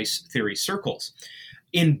critical race theory circles.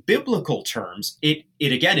 In biblical terms, it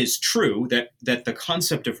again is true that the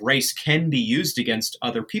concept of race can be used against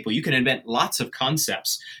other people. You can invent lots of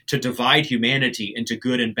concepts to divide humanity into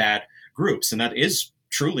good and bad groups, and that is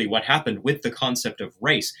truly what happened with the concept of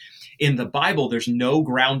race. In the Bible, there's no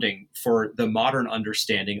grounding for the modern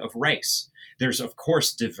understanding of race. There's, of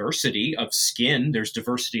course, diversity of skin. There's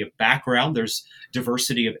diversity of background. There's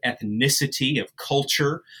diversity of ethnicity, of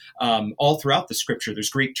culture, all throughout the scripture.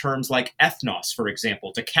 There's Greek terms like ethnos, for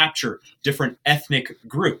example, to capture different ethnic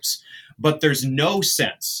groups. But there's no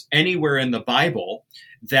sense anywhere in the Bible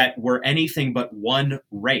that we're anything but one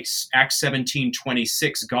race. Acts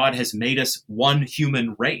 17:26, God has made us one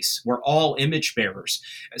human race. We're all image bearers.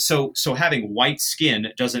 So having white skin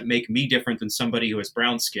doesn't make me different than somebody who has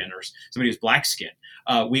brown skin or somebody who's black skin.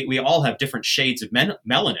 We all have different shades of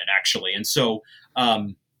melanin, actually. And so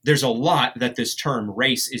there's a lot that this term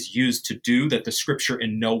race is used to do that the scripture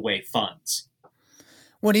in no way funds.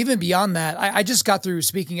 Well, even beyond that, I just got through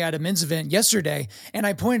speaking at a men's event yesterday, and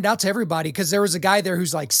I pointed out to everybody, because there was a guy there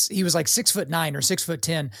who's like, he was like 6'9" or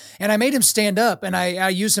 6'10", and I made him stand up, and I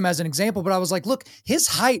used him as an example, but I was like, look, his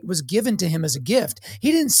height was given to him as a gift.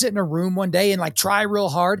 He didn't sit in a room one day and like try real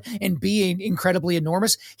hard and be incredibly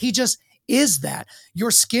enormous. He just is that.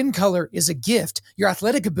 Your skin color is a gift. Your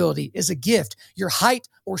athletic ability is a gift. Your height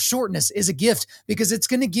or shortness is a gift, because it's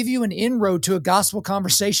going to give you an inroad to a gospel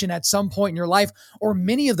conversation at some point in your life, or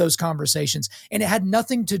many of those conversations. And it had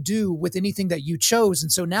nothing to do with anything that you chose.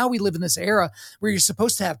 And so now we live in this era where you're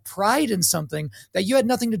supposed to have pride in something that you had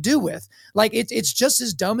nothing to do with. Like it's just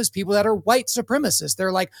as dumb as people that are white supremacists.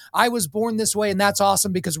 They're like, I was born this way and that's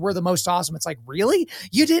awesome because we're the most awesome. It's like, really?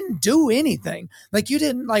 You didn't do anything. Like you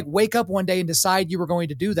didn't like wake up one day and decide you were going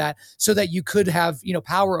to do that so that you could have,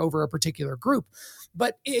 power over a particular group.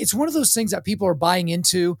 But it's one of those things that people are buying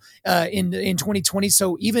into in 2020.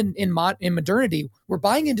 So even in modernity, we're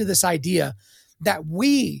buying into this idea that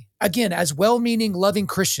we, again, as well-meaning, loving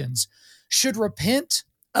Christians, should repent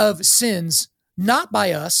of sins not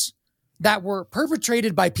by us, that were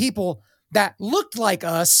perpetrated by people that looked like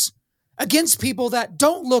us against people that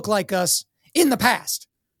don't look like us in the past.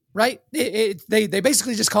 Right? They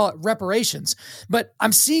basically just call it reparations. But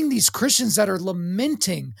I'm seeing these Christians that are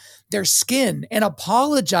lamenting their skin and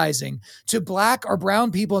apologizing to black or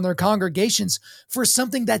brown people in their congregations for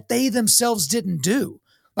something that they themselves didn't do.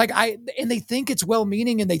 And they think it's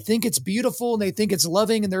well-meaning and they think it's beautiful and they think it's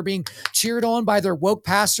loving and they're being cheered on by their woke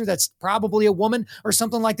pastor that's probably a woman or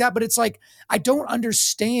something like that. But it's like, I don't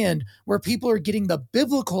understand where people are getting the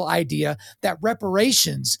biblical idea that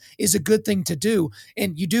reparations is a good thing to do.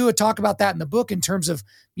 And you do talk about that in the book in terms of,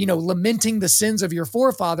 lamenting the sins of your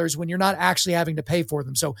forefathers when you're not actually having to pay for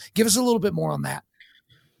them. So give us a little bit more on that.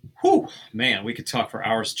 Whew, man, we could talk for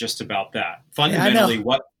hours just about that. Fundamentally,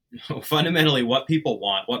 what people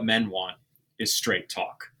want, what men want, is straight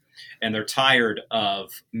talk. And they're tired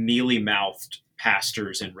of mealy-mouthed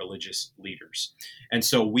pastors and religious leaders. And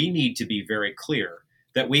so we need to be very clear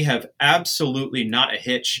that we have absolutely not a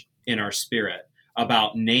hitch in our spirit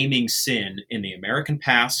about naming sin in the American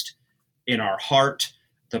past, in our heart,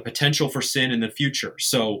 the potential for sin in the future.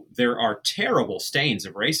 So there are terrible stains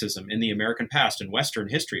of racism in the American past and Western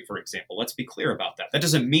history, for example. Let's be clear about that. That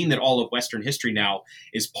doesn't mean that all of Western history now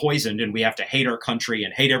is poisoned and we have to hate our country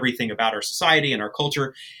and hate everything about our society and our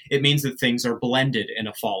culture. It means that things are blended in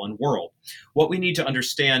a fallen world. What we need to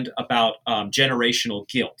understand about generational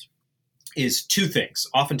guilt is two things.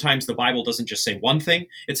 Oftentimes the Bible doesn't just say one thing,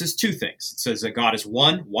 it says two things. It says that God is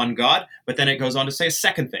one God, but then it goes on to say a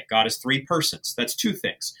second thing. God is three persons. That's two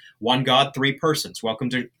things. One God, three persons. Welcome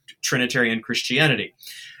to Trinitarian Christianity.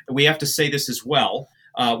 We have to say this as well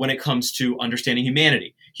when it comes to understanding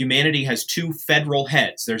humanity. Humanity has two federal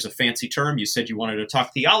heads. There's a fancy term. You said you wanted to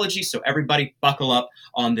talk theology, so everybody buckle up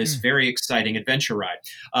on this very exciting adventure ride.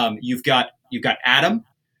 You've got Adam,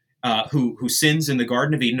 who sins in the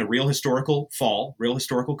Garden of Eden, a real historical fall, real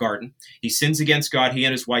historical garden. He sins against God. He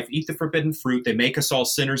and his wife eat the forbidden fruit. They make us all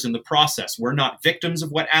sinners in the process. We're not victims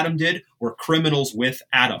of what Adam did. We're criminals with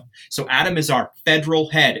Adam. So Adam is our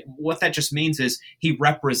federal head. What that just means is he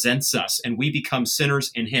represents us, and we become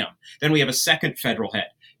sinners in him. Then we have a second federal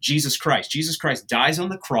head, Jesus Christ. Jesus Christ dies on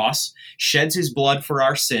the cross, sheds his blood for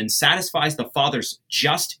our sin, satisfies the Father's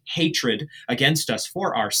just hatred against us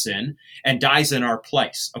for our sin, and dies in our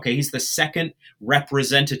place. Okay, he's the second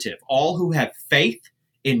representative. All who have faith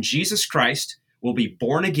in Jesus Christ will be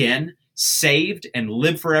born again, saved, and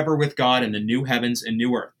live forever with God in the new heavens and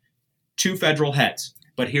new earth. Two federal heads.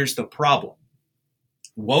 But here's the problem.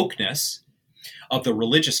 Wokeness of the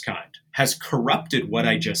religious kind has corrupted what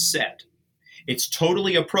I just said. It's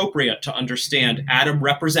totally appropriate to understand Adam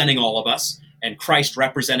representing all of us and Christ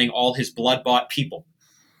representing all his blood-bought people.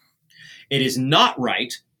 It is not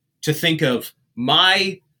right to think of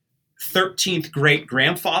my 13th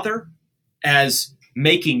great-grandfather as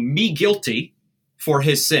making me guilty for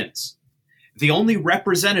his sins. The only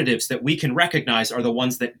representatives that we can recognize are the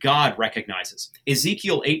ones that God recognizes.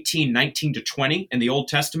 Ezekiel 18:19-20 in the Old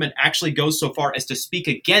Testament actually goes so far as to speak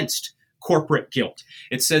against corporate guilt.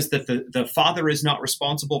 It says that the father is not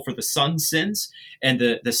responsible for the son's sins, and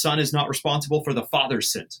the son is not responsible for the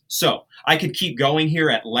father's sins. So I could keep going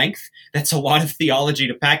here at length. That's a lot of theology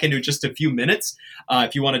to pack into just a few minutes.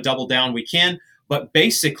 If you want to double down, we can. But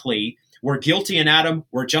basically, we're guilty in Adam.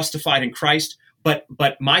 We're justified in Christ. But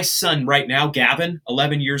my son right now, Gavin,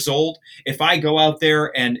 11 years old, if I go out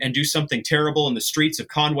there and do something terrible in the streets of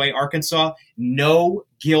Conway, Arkansas, no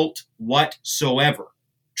guilt whatsoever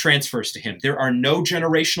transfers to him. There are no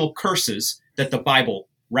generational curses that the Bible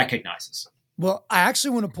recognizes. Well, I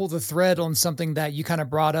actually want to pull the thread on something that you kind of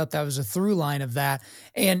brought up that was a through line of that.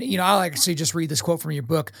 And, I'll actually just read this quote from your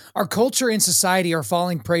book. Our culture and society are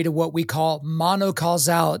falling prey to what we call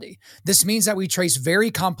monocausality. This means that we trace very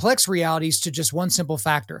complex realities to just one simple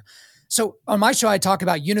factor. So on my show, I talk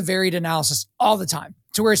about univariate analysis all the time,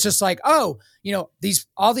 to where it's just like, all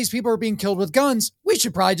these people are being killed with guns. We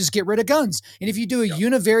should probably just get rid of guns. And if you do a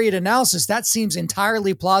univariate analysis, that seems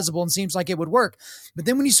entirely plausible and seems like it would work. But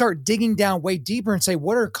then when you start digging down way deeper and say,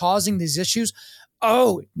 what are causing these issues?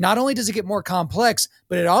 Not only does it get more complex,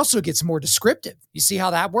 but it also gets more descriptive. You see how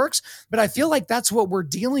that works? But I feel like that's what we're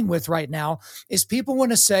dealing with right now is people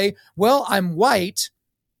want to say, well, I'm white,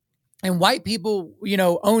 and white people,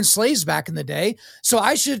 owned slaves back in the day, so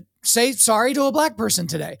I should say sorry to a black person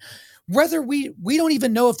today. Whether we don't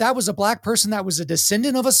even know if that was a black person that was a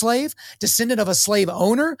descendant of a slave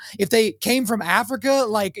owner, if they came from Africa,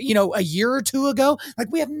 a year or two ago,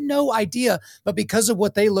 we have no idea. But because of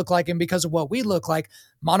what they look like and because of what we look like,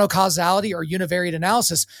 monocausality or univariate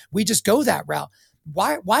analysis, we just go that route.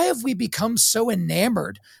 Why have we become so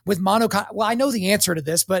enamored with Well, I know the answer to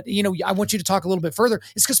this, but I want you to talk a little bit further.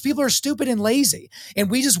 It's because people are stupid and lazy, and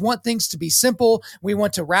we just want things to be simple. We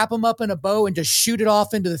want to wrap them up in a bow and just shoot it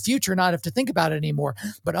off into the future, not have to think about it anymore.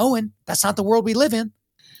 But Owen, that's not the world we live in.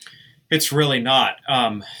 It's really not.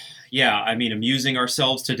 Amusing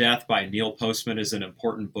Ourselves to Death by Neil Postman is an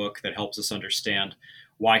important book that helps us understand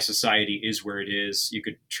why society is where it is. You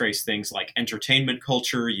could trace things like entertainment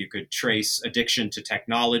culture. You could trace addiction to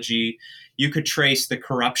technology. You could trace the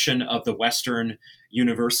corruption of the Western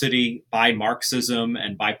university by Marxism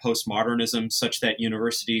and by postmodernism, such that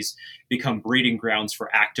universities become breeding grounds for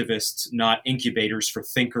activists, not incubators for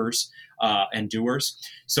thinkers and doers.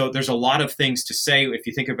 So there's a lot of things to say. If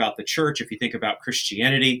you think about the church, if you think about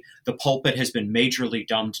Christianity, the pulpit has been majorly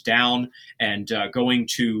dumbed down, and going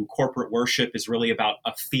to corporate worship is really about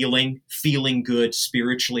a feeling good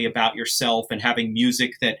spiritually about yourself and having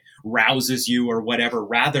music that rouses you or whatever,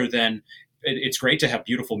 rather than, it's great to have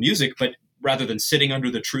beautiful music, but rather than sitting under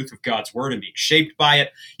the truth of God's word and being shaped by it.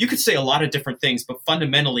 You could say a lot of different things, but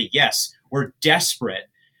fundamentally, yes, we're desperate.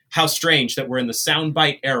 How strange that we're in the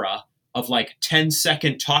soundbite era of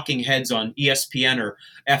 10-second talking heads on ESPN or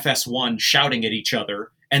FS1 shouting at each other.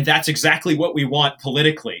 And that's exactly what we want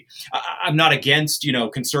politically. I'm not against,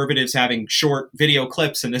 conservatives having short video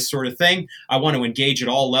clips and this sort of thing. I want to engage at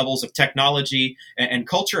all levels of technology and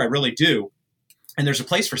culture. I really do. And there's a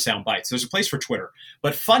place for sound bites. There's a place for Twitter.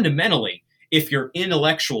 But fundamentally, If your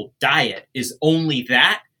intellectual diet is only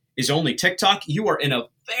TikTok, you are in a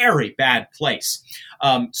very bad place.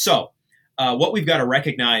 So what we've got to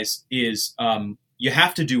recognize is you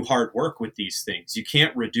have to do hard work with these things. You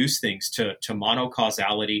can't reduce things to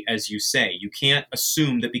monocausality, as you say. You can't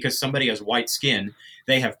assume that because somebody has white skin,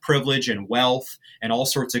 they have privilege and wealth and all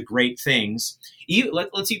sorts of great things.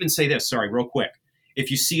 Let's even say this, real quick.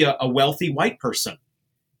 If you see a wealthy white person,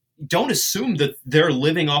 don't assume that they're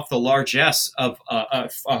living off the largesse of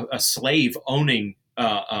a slave owning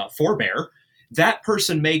forebear. That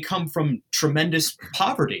person may come from tremendous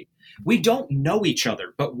poverty. We don't know each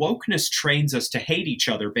other, but wokeness trains us to hate each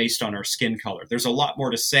other based on our skin color. There's a lot more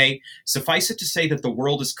to say. Suffice it to say that the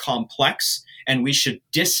world is complex and we should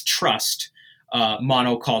distrust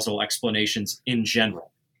monocausal explanations in general.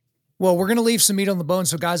 Well, we're going to leave some meat on the bone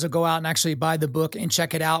so guys will go out and actually buy the book and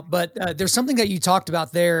check it out. But there's something that you talked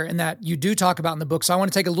about there and that you do talk about in the book. So I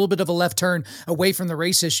want to take a little bit of a left turn away from the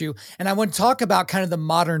race issue. And I want to talk about kind of the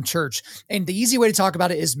modern church. And the easy way to talk about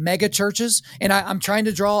it is mega churches. And I'm trying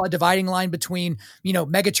to draw a dividing line between,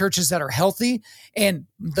 mega churches that are healthy and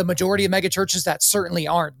the majority of mega churches that certainly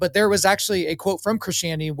aren't. But there was actually a quote from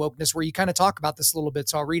Christianity and Wokeness where you kind of talk about this a little bit.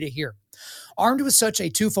 So I'll read it here. Armed with such a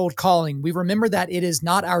twofold calling, we remember that it is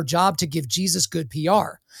not our job to give Jesus good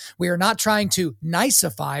PR. We are not trying to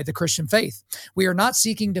nicify the Christian faith. We are not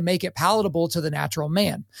seeking to make it palatable to the natural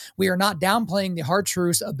man. We are not downplaying the hard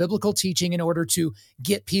truths of biblical teaching in order to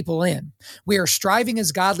get people in. We are striving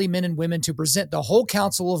as godly men and women to present the whole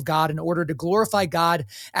counsel of God in order to glorify God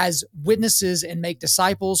as witnesses and make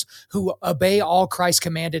disciples who obey all Christ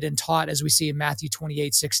commanded and taught, as we see in Matthew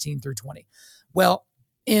 28:16-20. Well,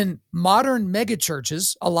 in modern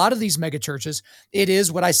megachurches, a lot of these megachurches, it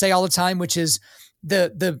is what I say all the time, which is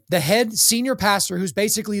the head senior pastor, who's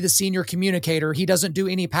basically the senior communicator. He doesn't do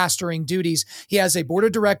any pastoring duties. He has a board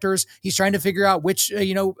of directors. He's trying to figure out which,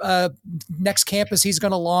 next campus he's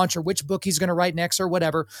going to launch or which book he's going to write next or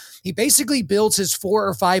whatever. He basically builds his 4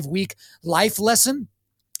 or 5 week life lesson,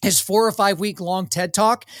 his 4 or 5 week long TED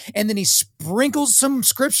talk, and then he sprinkles some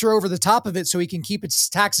scripture over the top of it so he can keep its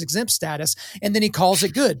tax exempt status. And then he calls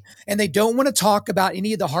it good. And they don't want to talk about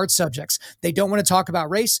any of the hard subjects. They don't want to talk about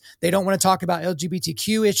race. They don't want to talk about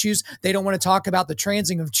LGBTQ issues. They don't want to talk about the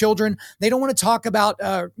transing of children. They don't want to talk about,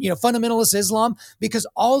 fundamentalist Islam, because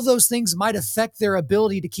all of those things might affect their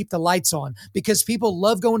ability to keep the lights on, because people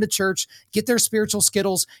love going to church, get their spiritual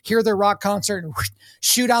Skittles, hear their rock concert, and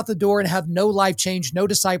shoot out the door and have no life change, no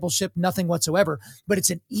discipleship, nothing whatsoever. But it's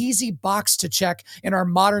an easy box to check in our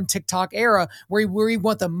modern TikTok era where we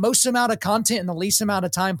want the most amount of content in the least amount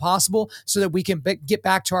of time possible so that we can get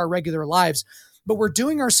back to our regular lives. But we're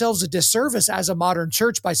doing ourselves a disservice as a modern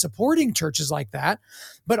church by supporting churches like that.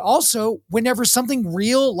 But also, whenever something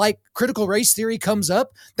real like critical race theory comes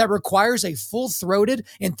up that requires a full-throated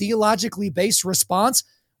and theologically based response,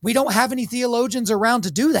 we don't have any theologians around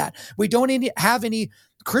to do that. We don't have any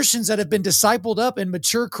Christians that have been discipled up and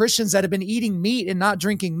mature Christians that have been eating meat and not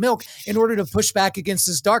drinking milk in order to push back against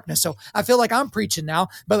this darkness. So I feel like I'm preaching now,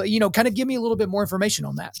 but kind of give me a little bit more information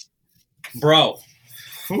on that. Bro,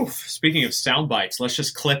 speaking of sound bites, let's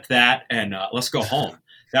just clip that and let's go home.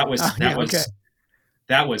 That was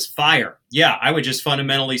fire. Yeah, I would just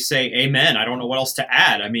fundamentally say amen. I don't know what else to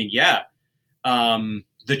add. I mean,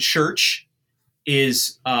 the church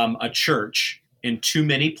is a church in too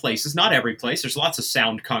many places, not every place. There's lots of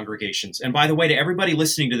sound congregations. And by the way, to everybody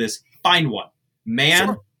listening to this, find one,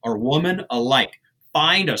 man or woman alike.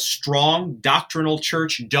 Find a strong doctrinal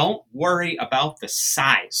church. Don't worry about the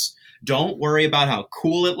size. Don't worry about how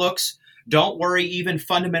cool it looks. Don't worry even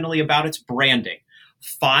fundamentally about its branding.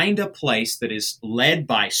 Find a place that is led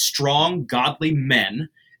by strong, godly men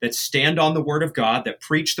that stand on the word of God, that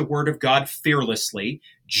preach the word of God fearlessly.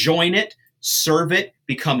 Join it, serve it,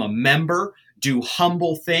 become a member, do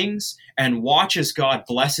humble things, and watch as God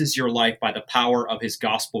blesses your life by the power of his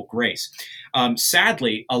gospel grace.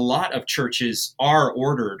 Sadly, a lot of churches are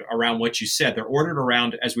ordered around what you said. They're ordered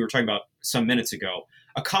around, as we were talking about some minutes ago,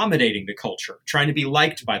 accommodating the culture, trying to be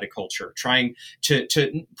liked by the culture, trying to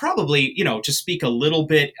probably, to speak a little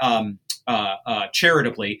bit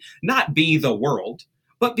charitably, not be the world,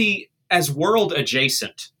 but be as world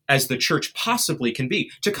adjacent as the church possibly can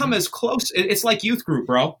be, to come as close. It's like youth group,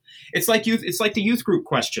 bro. It's like the youth group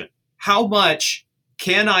question. How much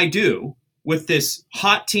can I do with this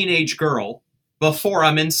hot teenage girl before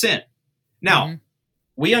I'm in sin? Now,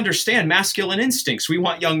 we understand masculine instincts. We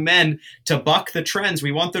want young men to buck the trends.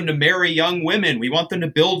 We want them to marry young women. We want them to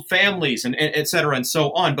build families, and et cetera, and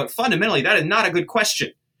so on. But fundamentally, that is not a good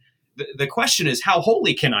question. The question is, how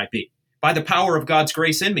holy can I be? by the power of God's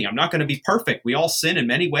grace in me. I'm not going to be perfect. We all sin in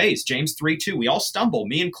many ways. James 3:2. We all stumble,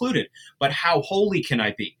 me included. But how holy can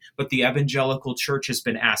I be? But the evangelical church has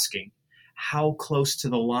been asking, how close to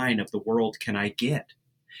the line of the world can I get?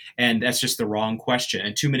 And that's just the wrong question.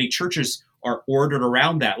 And too many churches are ordered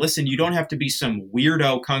around that. Listen, you don't have to be some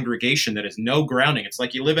weirdo congregation that has no grounding. It's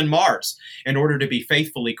like you live in Mars in order to be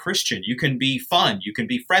faithfully Christian. You can be fun. You can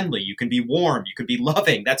be friendly. You can be warm. You can be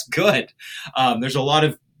loving. That's good. There's a lot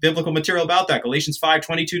of biblical material about that. Galatians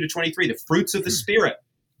 5:22-23, the fruits of the Spirit.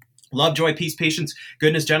 Love, joy, peace, patience,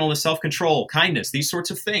 goodness, gentleness, self-control, kindness, these sorts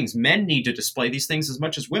of things. Men need to display these things as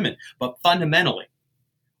much as women. But fundamentally,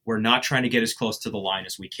 we're not trying to get as close to the line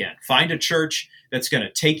as we can. Find a church that's going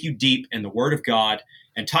to take you deep in the Word of God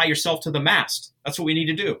and tie yourself to the mast. That's what we need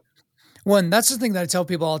to do. Well, and that's the thing that I tell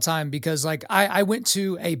people all the time, because like I went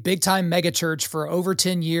to a big time mega church for over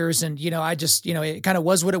 10 years and, I just, it kind of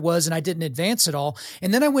was what it was and I didn't advance at all.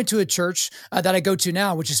 And then I went to a church that I go to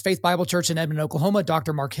now, which is Faith Bible Church in Edmond, Oklahoma.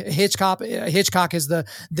 Dr. Mark Hitchcock is the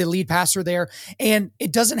lead pastor there. And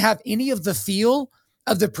it doesn't have any of the feel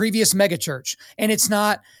of the previous megachurch. And it's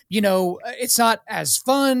not, it's not as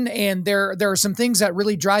fun. And there are some things that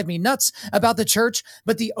really drive me nuts about the church.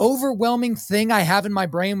 But the overwhelming thing I have in my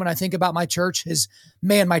brain when I think about my church is,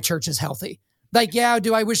 man, my church is healthy. Like, yeah,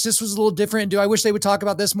 do I wish this was a little different? Do I wish they would talk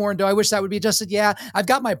about this more? And do I wish that would be adjusted? Yeah, I've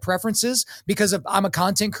got my preferences because I'm a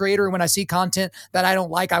content creator. And when I see content that I don't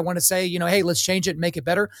like, I want to say, hey, let's change it and make it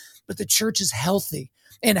better. But the church is healthy.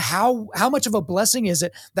 And how much of a blessing is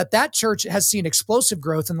it that church has seen explosive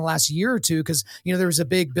growth in the last year or two? Because, there was a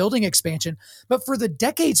big building expansion. But for the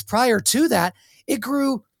decades prior to that, it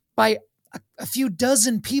grew by a few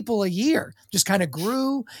dozen people a year, just kind of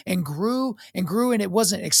grew and grew and grew. And it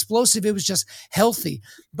wasn't explosive. It was just healthy.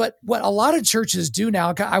 But what a lot of churches do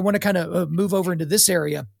now, I want to kind of move over into this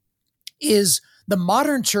area, is the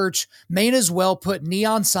modern church may as well put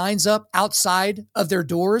neon signs up outside of their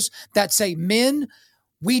doors that say, men,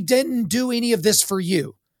 we didn't do any of this for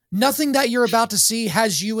you. Nothing that you're about to see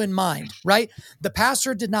has you in mind, right? The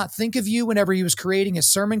pastor did not think of you whenever he was creating his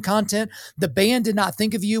sermon content. The band did not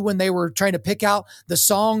think of you when they were trying to pick out the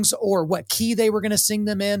songs or what key they were going to sing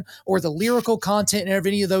them in or the lyrical content and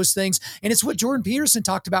any of those things. And it's what Jordan Peterson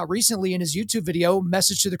talked about recently in his YouTube video,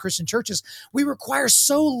 Message to the Christian Churches. We require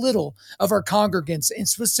so little of our congregants and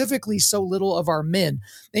specifically so little of our men.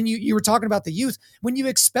 And you were talking about the youth. When you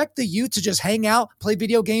expect the youth to just hang out, play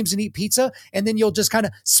video games and eat pizza, and then you'll just kind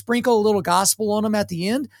of sprinkle a little gospel on them at the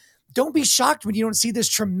end, don't be shocked when you don't see this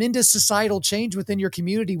tremendous societal change within your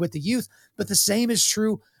community with the youth. But the same is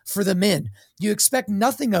true for the men. You expect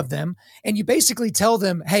nothing of them, and you basically tell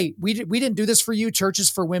them, hey, we didn't do this for you. Church is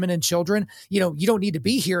for women and children. You don't need to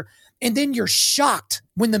be here. And then you're shocked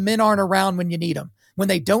when the men aren't around when you need them. When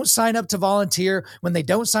they don't sign up to volunteer, when they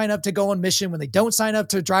don't sign up to go on mission, when they don't sign up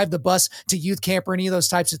to drive the bus to youth camp or any of those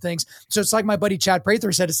types of things. So it's like my buddy Chad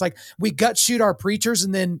Prather said, it's like we gut shoot our preachers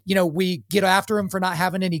and then, we get after them for not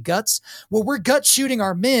having any guts. Well, we're gut shooting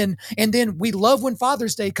our men. And then we love when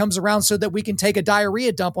Father's Day comes around so that we can take a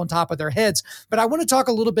diarrhea dump on top of their heads. But I want to talk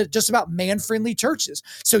a little bit just about man-friendly churches.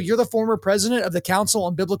 So you're the former president of the Council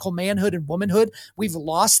on Biblical Manhood and Womanhood. We've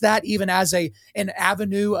lost that even as an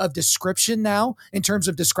avenue of description now in terms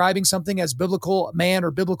of describing something as biblical man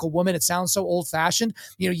or biblical woman. It sounds so old fashioned.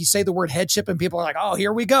 You say the word headship and people are like, oh,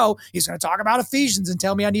 here we go. He's going to talk about Ephesians and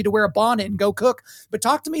tell me I need to wear a bonnet and go cook. But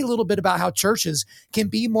talk to me a little bit about how churches can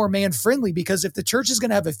be more man friendly, because if the church is going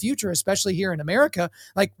to have a future, especially here in America,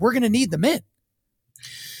 like we're going to need the men.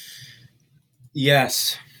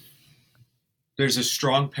 Yes. There's a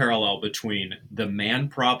strong parallel between the man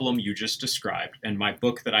problem you just described and my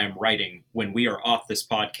book that I am writing when we are off this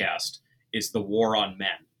podcast is The War on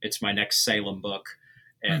Men. It's my next Salem book,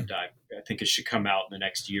 and I think it should come out in the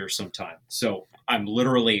next year sometime. So I'm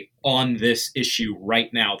literally on this issue right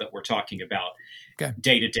now that we're talking about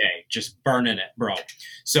day to day, just burning it, bro.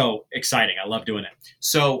 So exciting. I love doing it.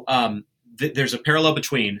 So there's a parallel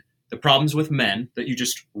between the problems with men that you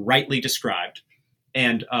just rightly described,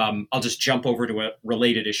 and I'll just jump over to a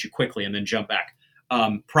related issue quickly and then jump back.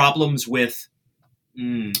 Problems with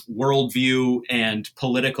worldview and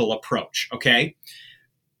political approach. Okay.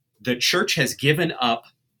 The church has given up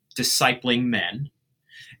discipling men,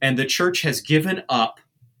 and the church has given up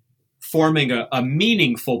forming a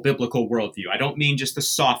meaningful biblical worldview. I don't mean just the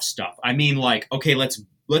soft stuff. I mean like, okay, let's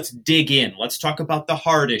dig in. Let's talk about the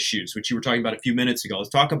hard issues, which you were talking about a few minutes ago. Let's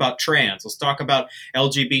talk about trans. Let's talk about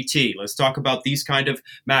LGBT. Let's talk about these kind of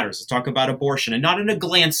matters. Let's talk about abortion, and not in a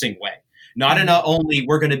glancing way. Not in a only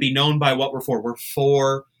we're going to be known by what we're for. We're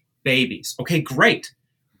for babies. Okay, great.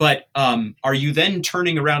 But are you then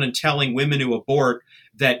turning around and telling women who abort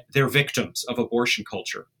that they're victims of abortion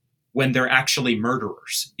culture when they're actually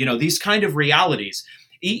murderers. These kind of realities.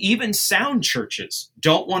 Even sound churches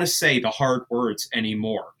don't want to say the hard words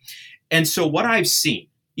anymore. And so what I've seen,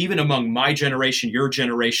 even among my generation, your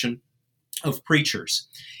generation of preachers,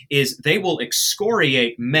 is they will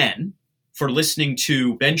excoriate men for listening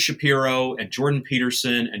to Ben Shapiro and Jordan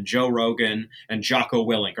Peterson and Joe Rogan and Jocko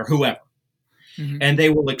Willink or whoever. Mm-hmm. And they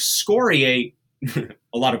will excoriate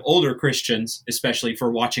a lot of older Christians, especially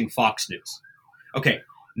for watching Fox News. Okay,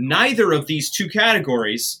 neither of these two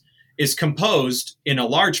categories is composed in a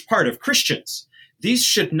large part of Christians. These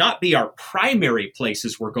should not be our primary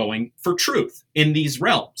places we're going for truth in these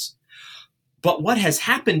realms. But what has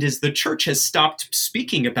happened is the church has stopped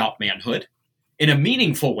speaking about manhood in a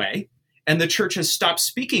meaningful way, and the church has stopped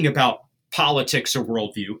speaking about politics or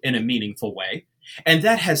worldview in a meaningful way, and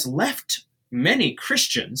that has left many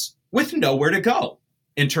Christians with nowhere to go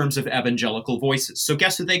in terms of evangelical voices. So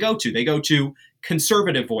guess who they go to? They go to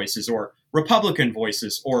conservative voices or Republican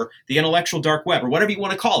voices or the intellectual dark web or whatever you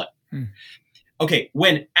want to call it. Okay,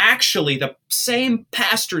 when actually the same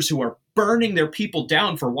pastors who are burning their people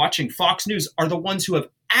down for watching Fox News are the ones who have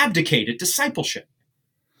abdicated discipleship.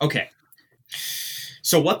 Okay,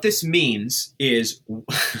 so what this means is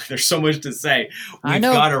there's so much to say. We've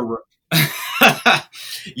got to...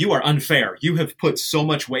 You are unfair. You have put so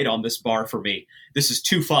much weight on this bar for me. This is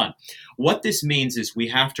too fun. What this means is we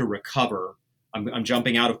have to recover. I'm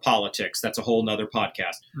jumping out of politics. That's a whole nother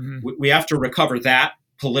podcast. Mm-hmm. We have to recover that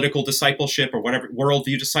political discipleship or whatever,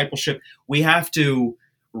 worldview discipleship. We have to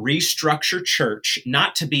restructure church,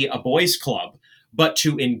 not to be a boys' club, but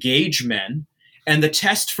to engage men. And the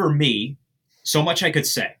test for me, so much I could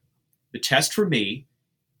say, the test for me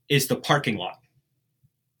is the parking lot.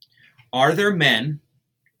 Are there men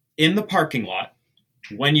in the parking lot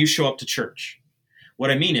when you show up to church?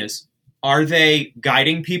 What I mean is, are they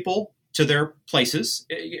guiding people to their places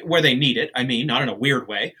where they need it? I mean, not in a weird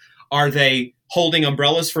way. Are they holding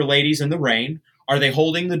umbrellas for ladies in the rain? Are they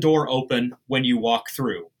holding the door open when you walk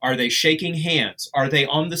through? Are they shaking hands? Are they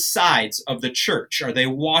on the sides of the church? Are they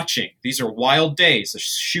watching? These are wild days. A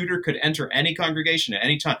shooter could enter any congregation at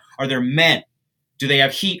any time. Are there men? Do they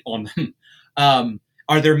have heat on them?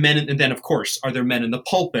 Are there men, and then of course, are there men in the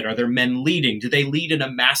pulpit? Are there men leading? Do they lead in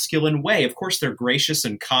a masculine way? Of course, they're gracious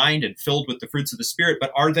and kind and filled with the fruits of the Spirit,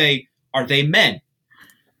 but are they men?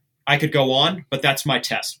 I could go on, but that's my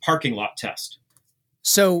test, parking lot test.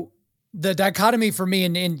 So the dichotomy for me,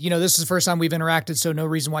 and this is the first time we've interacted, so no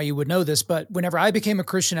reason why you would know this, but whenever I became a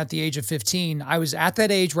Christian at the age of 15, I was at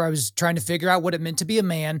that age where I was trying to figure out what it meant to be a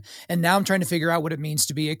man, and now I'm trying to figure out what it means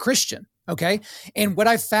to be a Christian. Okay. And what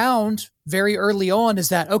I found very early on is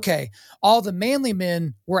that, okay, all the manly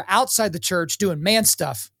men were outside the church doing man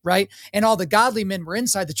stuff, right? And all the godly men were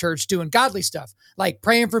inside the church doing godly stuff, like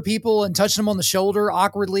praying for people and touching them on the shoulder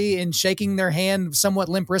awkwardly and shaking their hand somewhat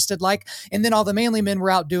limp-wristed like. And then all the manly men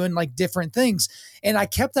were out doing like different things. And I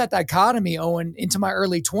kept that dichotomy, Owen, into my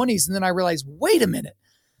early 20s. And then I realized, wait a minute,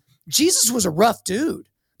 Jesus was a rough dude.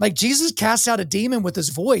 Like Jesus cast out a demon with his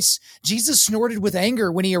voice. Jesus snorted with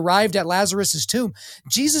anger when he arrived at Lazarus's tomb.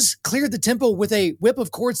 Jesus cleared the temple with a whip of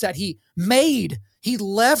cords that he made. He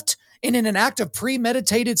left and in an act of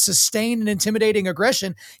premeditated, sustained, and intimidating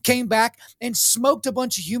aggression, came back and smoked a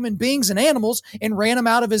bunch of human beings and animals and ran them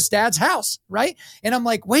out of his dad's house, right? And I'm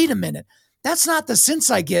like, wait a minute. That's not the sense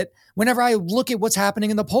I get whenever I look at what's happening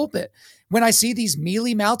in the pulpit. When I see these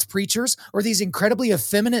mealy-mouthed preachers or these incredibly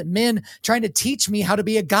effeminate men trying to teach me how to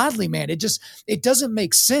be a godly man, it doesn't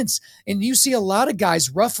make sense. And you see a lot of guys,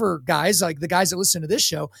 rougher guys, like the guys that listen to this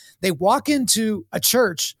show, they walk into a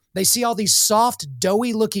church, they see all these soft,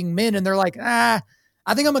 doughy-looking men, and they're like,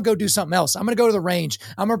 I think I'm going to go do something else. I'm going to go to the range.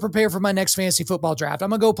 I'm going to prepare for my next fantasy football draft. I'm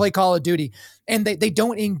going to go play Call of Duty. And they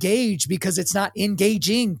don't engage because it's not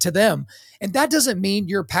engaging to them. And that doesn't mean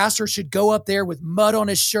your pastor should go up there with mud on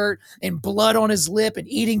his shirt and blood on his lip and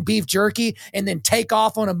eating beef jerky and then take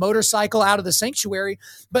off on a motorcycle out of the sanctuary.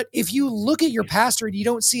 But if you look at your pastor and you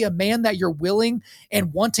don't see a man that you're willing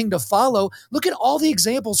and wanting to follow, look at all the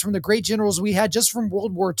examples from the great generals we had just from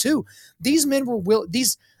World War II. These men were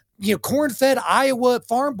corn-fed Iowa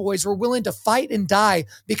farm boys were willing to fight and die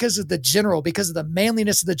because of the general, because of the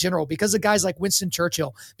manliness of the general, because of guys like Winston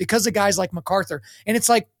Churchill, because of guys like MacArthur. And it's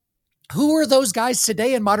like, who are those guys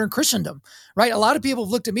today in modern Christendom, right? A lot of people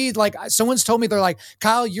have looked at me like someone's told me, they're like,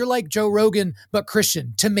 Kyle, you're like Joe Rogan, but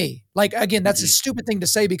Christian to me. Like, again, that's a stupid thing to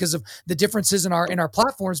say because of the differences in our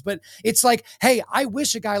platforms. But it's like, hey, I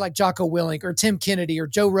wish a guy like Jocko Willink or Tim Kennedy or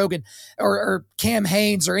Joe Rogan or Cam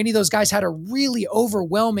Hanes or any of those guys had a really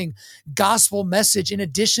overwhelming gospel message in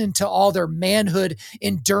addition to all their manhood,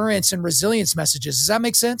 endurance, and resilience messages. Does that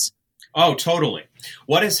make sense? Oh, totally.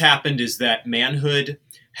 What has happened is that manhood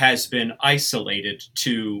has been isolated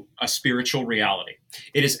to a spiritual reality.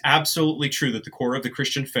 It is absolutely true that the core of the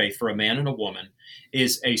Christian faith for a man and a woman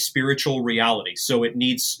is a spiritual reality. So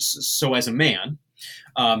as a man,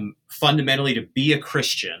 fundamentally to be a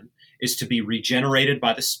Christian is to be regenerated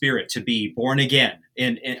by the Spirit, to be born again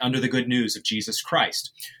under the good news of Jesus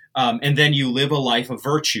Christ. And then you live a life of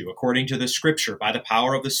virtue according to the Scripture by the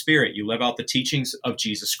power of the Spirit. You live out the teachings of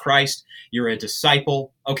Jesus Christ. You're a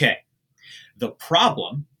disciple. Okay. The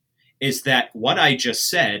problem is that what I just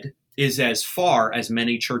said is as far as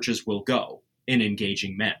many churches will go in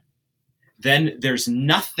engaging men. Then there's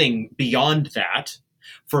nothing beyond that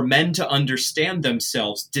for men to understand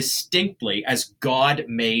themselves distinctly as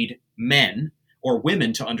God-made men, or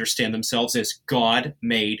women to understand themselves as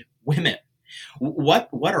God-made women. What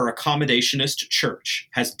our accommodationist church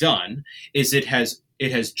has done is it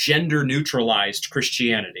has gender neutralized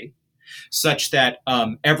Christianity, such that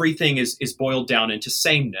everything is boiled down into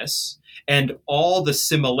sameness, and all the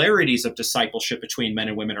similarities of discipleship between men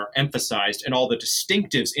and women are emphasized, and all the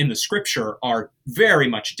distinctives in the Scripture are very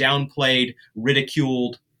much downplayed,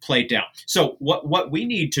 ridiculed, played down. So what we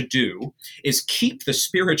need to do is keep the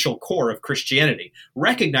spiritual core of Christianity,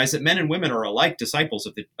 recognize that men and women are alike disciples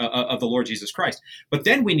of the Lord Jesus Christ. But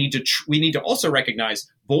then we need to also recognize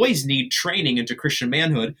boys need training into Christian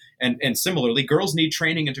manhood, and similarly, girls need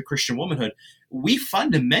training into Christian womanhood. We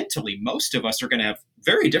fundamentally, most of us are going to have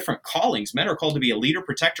very different callings. Men are called to be a leader,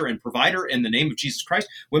 protector, and provider in the name of Jesus Christ.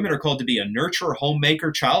 Women are called to be a nurturer,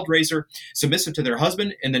 homemaker, child raiser, submissive to their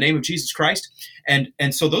husband in the name of Jesus Christ. And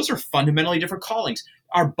so those are fundamentally different callings.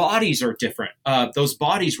 Our bodies are different. Those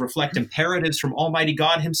bodies reflect imperatives from Almighty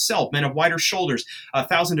God himself. Men have wider shoulders,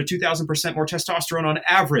 1,000 to 2,000% more testosterone on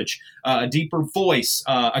average, a deeper voice,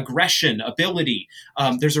 aggression, ability.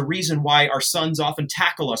 There's a reason why our sons often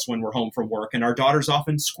tackle us when we're home from work, and our daughters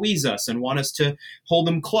often squeeze us and want us to hold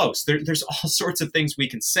them close. There's all sorts of things we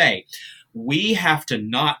can say. We have to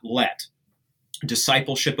not let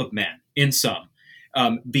discipleship of men, in sum,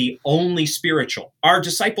 be only spiritual. Our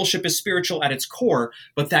discipleship is spiritual at its core,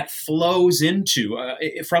 but that flows into,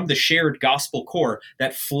 from the shared gospel core,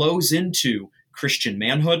 that flows into Christian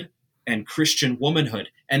manhood and Christian womanhood.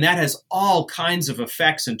 And that has all kinds of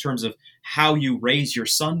effects in terms of how you raise your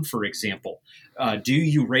son, for example. Do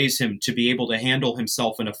you raise him to be able to handle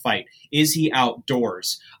himself in a fight? Is he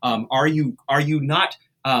outdoors? Are you not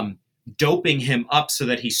doping him up so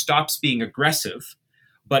that he stops being aggressive?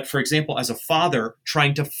 But for example, as a father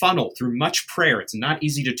trying to funnel through much prayer, it's not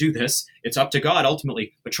easy to do this. It's up to God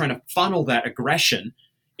ultimately, but trying to funnel that aggression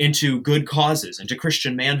into good causes, into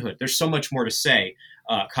Christian manhood. There's so much more to say,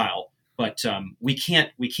 Kyle, but we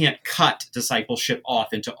can't cut discipleship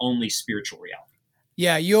off into only spiritual reality.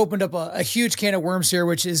 Yeah, you opened up a huge can of worms here,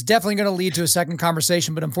 which is definitely going to lead to a second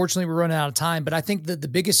conversation, but unfortunately we're running out of time. But I think that the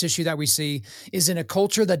biggest issue that we see is in a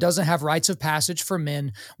culture that doesn't have rites of passage for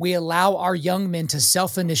men, we allow our young men to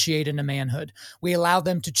self-initiate into manhood. We allow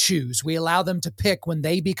them to choose. We allow them to pick when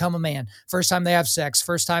they become a man. First time they have sex,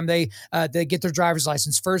 first time they get their driver's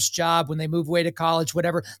license, first job, when they move away to college,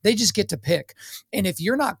 whatever, they just get to pick. And if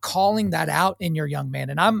you're not calling that out in your young man,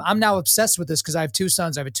 and I'm now obsessed with this because I have two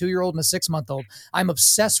sons, I have a 2-year-old and a 6-month-old. I'm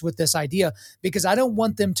obsessed with this idea because I don't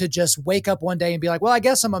want them to just wake up one day and be like, well, I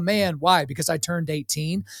guess I'm a man. Why? Because I turned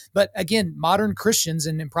 18. But again, modern Christians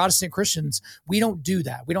and Protestant Christians, we don't do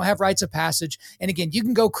that. We don't have rites of passage. And again, you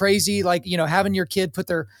can go crazy, like, having your kid put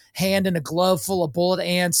their hand in a glove full of bullet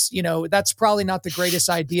ants, that's probably not the greatest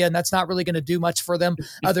idea. And that's not really going to do much for them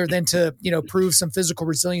other than to, prove some physical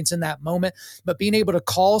resilience in that moment. But being able to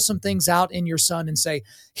call some things out in your son and say,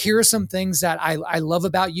 here are some things that I love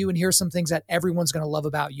about you. And here are some things that everyone's going to love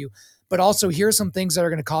about you. But also here are some things that are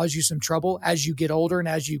going to cause you some trouble as you get older and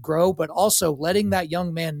as you grow, but also letting that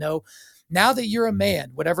young man know, now that you're a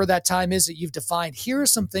man, whatever that time is that you've defined, here are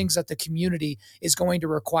some things that the community is going to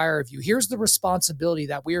require of you. Here's the responsibility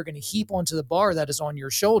that we are going to heap onto the bar that is on your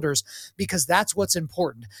shoulders, because that's what's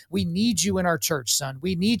important. We need you in our church, son.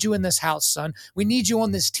 We need you in this house, son. We need you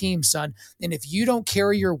on this team, son. And if you don't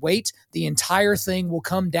carry your weight, the entire thing will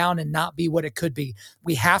come down and not be what it could be.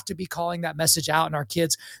 We have to be calling that message out in our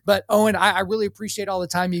kids. But Owen, I really appreciate all the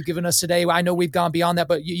time you've given us today. I know we've gone beyond that,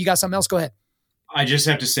 but you got something else? Go ahead. I just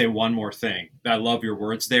have to say one more thing. I love your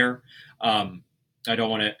words there. I don't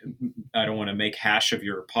want to make hash of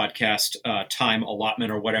your podcast time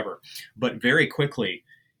allotment or whatever, but very quickly,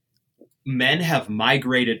 men have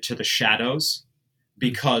migrated to the shadows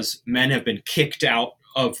because men have been kicked out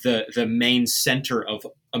of the main center of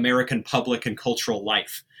American public and cultural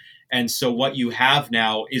life. And so what you have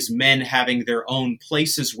now is men having their own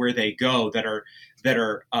places where they go that are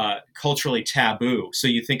culturally taboo. So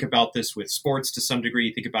you think about this with sports to some degree.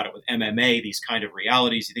 You think about it with MMA, these kind of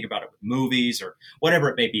realities. You think about it with movies or whatever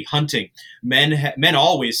it may be, hunting. Men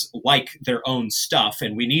always like their own stuff,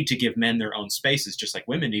 and we need to give men their own spaces, just like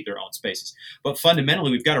women need their own spaces. But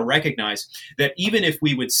fundamentally, we've got to recognize that even if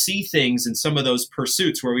we would see things in some of those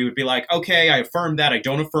pursuits where we would be like, okay, I affirm that, I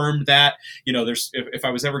don't affirm that. You know, if I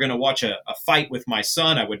was ever going to watch a fight with my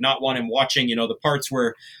son, I would not want him watching, the parts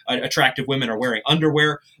where attractive women are wearing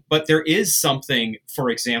underwear. But there is something, for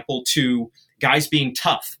example, to guys being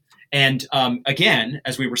tough. And again,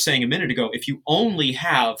 as we were saying a minute ago, if you only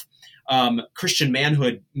have Christian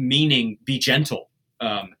manhood meaning be gentle,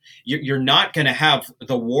 you're not going to have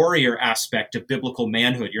the warrior aspect of biblical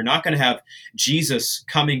manhood. You're not going to have Jesus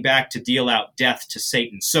coming back to deal out death to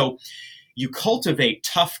Satan. So you cultivate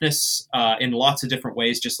toughness in lots of different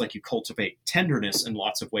ways, just like you cultivate tenderness in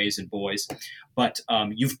lots of ways in boys. But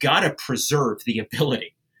you've got to preserve the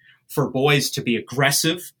ability for boys to be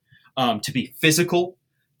aggressive, to be physical,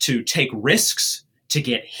 to take risks, to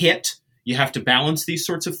get hit. You have to balance these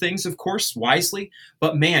sorts of things, of course, wisely.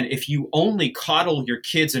 But man, if you only coddle your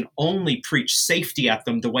kids and only preach safety at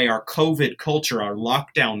them the way our COVID culture, our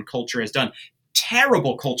lockdown culture has done,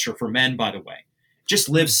 terrible culture for men, by the way. Just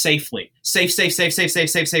live safely. Safe.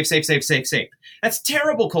 That's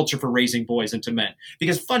terrible culture for raising boys into men,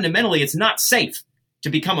 because fundamentally it's not safe to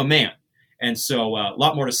become a man. And so a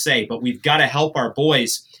lot more to say, but we've got to help our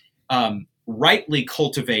boys rightly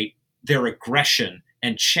cultivate their aggression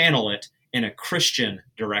and channel it in a Christian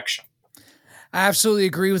direction. I absolutely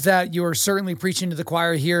agree with that. You are certainly preaching to the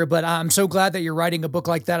choir here, but I'm so glad that you're writing a book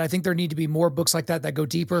like that. I think there need to be more books like that go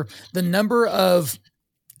deeper. The number of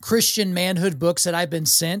Christian manhood books that I've been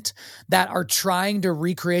sent that are trying to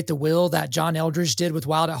recreate the will that John Eldredge did with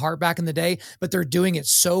Wild at Heart back in the day, but they're doing it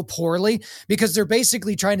so poorly because they're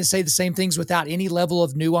basically trying to say the same things without any level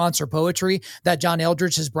of nuance or poetry that John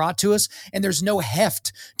Eldredge has brought to us. And there's no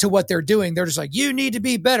heft to what they're doing. They're just like, you need to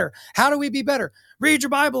be better. How do we be better? Read your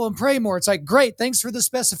Bible and pray more. It's like, great. Thanks for the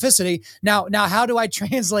specificity. Now, how do I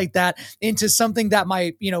translate that into something that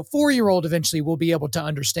my, 4-year-old eventually will be able to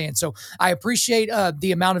understand? So I appreciate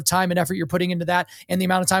the amount of time and effort you're putting into that and the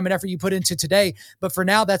amount of time and effort you put into today. But for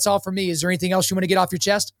now, that's all for me. Is there anything else you want to get off your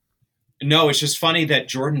chest? No, it's just funny that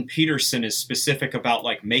Jordan Peterson is specific about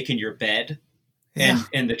like making your bed. Yeah.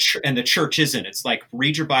 And the church isn't. It's like,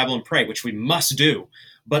 read your Bible and pray, which we must do.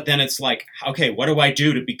 But then it's like, okay, what do I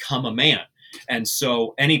do to become a man? And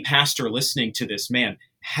so any pastor listening to this, man,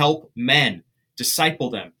 help men, disciple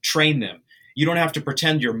them, train them. You don't have to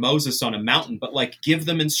pretend you're Moses on a mountain, but like give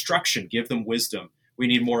them instruction, give them wisdom. We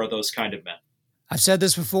need more of those kind of men. I've said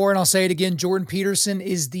this before and I'll say it again. Jordan Peterson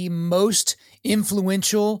is the most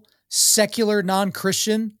influential secular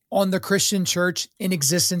non-Christian on the Christian church in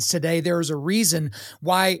existence today. There is a reason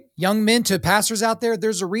why young men, to pastors out there,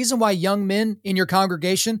 there's a reason why young men in your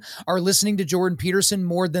congregation are listening to Jordan Peterson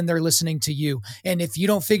more than they're listening to you. And if you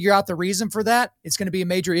don't figure out the reason for that, it's going to be a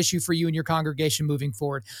major issue for you and your congregation moving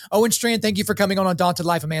forward. Owen Strachan, thank you for coming on Undaunted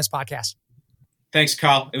Life of Man's podcast. Thanks,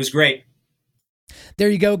 Kyle. It was great. There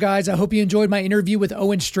you go, guys. I hope you enjoyed my interview with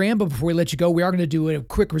Owen Strachan. But before we let you go, we are going to do a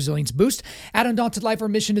quick resilience boost. At Undaunted Life, our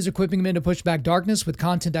mission is equipping men to push back darkness with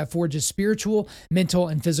content that forges spiritual, mental,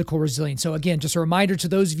 and physical resilience. So again, just a reminder to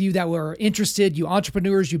those of you that were interested, you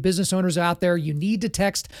entrepreneurs, you business owners out there, you need to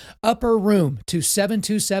text Upper Room to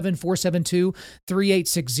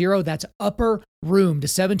 727-472-3860. That's Upper Room to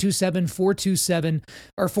 727-427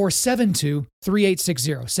 or 472-3860.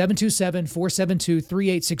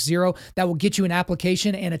 727-472-3860. That will get you an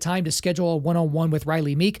application and a time to schedule a one-on-one with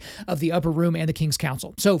Riley Meek of the Upper Room and the King's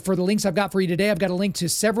Council. So for the links I've got for you today, I've got a link to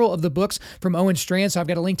several of the books from Owen Strachan. So I've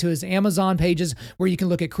got a link to his Amazon pages where you can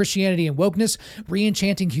look at Christianity and Wokeness,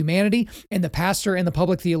 Re-enchanting Humanity, and the Pastor and the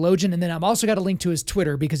Public Theologian. And then I've also got a link to his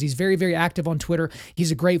Twitter because he's very, very active on Twitter. He's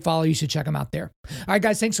a great follow. You should check him out there. All right,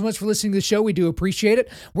 guys, thanks so much for listening to the show. We do appreciate it.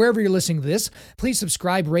 Wherever you're listening to this, please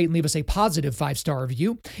subscribe, rate, and leave us a positive 5-star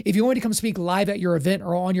review. If you want me to come speak live at your event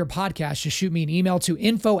or on your podcast, just shoot me an email to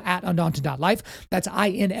info@undaunted.life. That's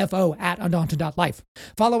info@undaunted.life.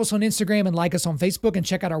 Follow us on Instagram and like us on Facebook, and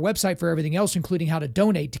check out our website for everything else, including how to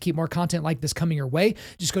donate to keep more content like this coming your way.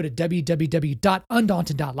 Just go to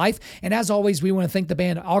www.undaunted.life. And as always, we want to thank the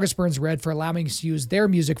band August Burns Red for allowing us to use their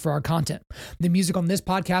music for our content. The music on this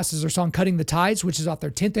podcast is their song Cutting the Tides, which is off their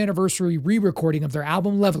 10th anniversary re-recording of their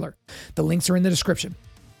album Leveler. The links are in the description.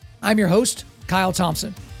 I'm your host, Kyle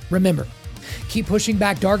Thompson. Remember, keep pushing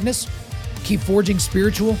back darkness, keep forging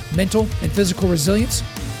spiritual, mental, and physical resilience,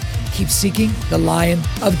 keep seeking the Lion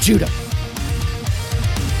of Judah.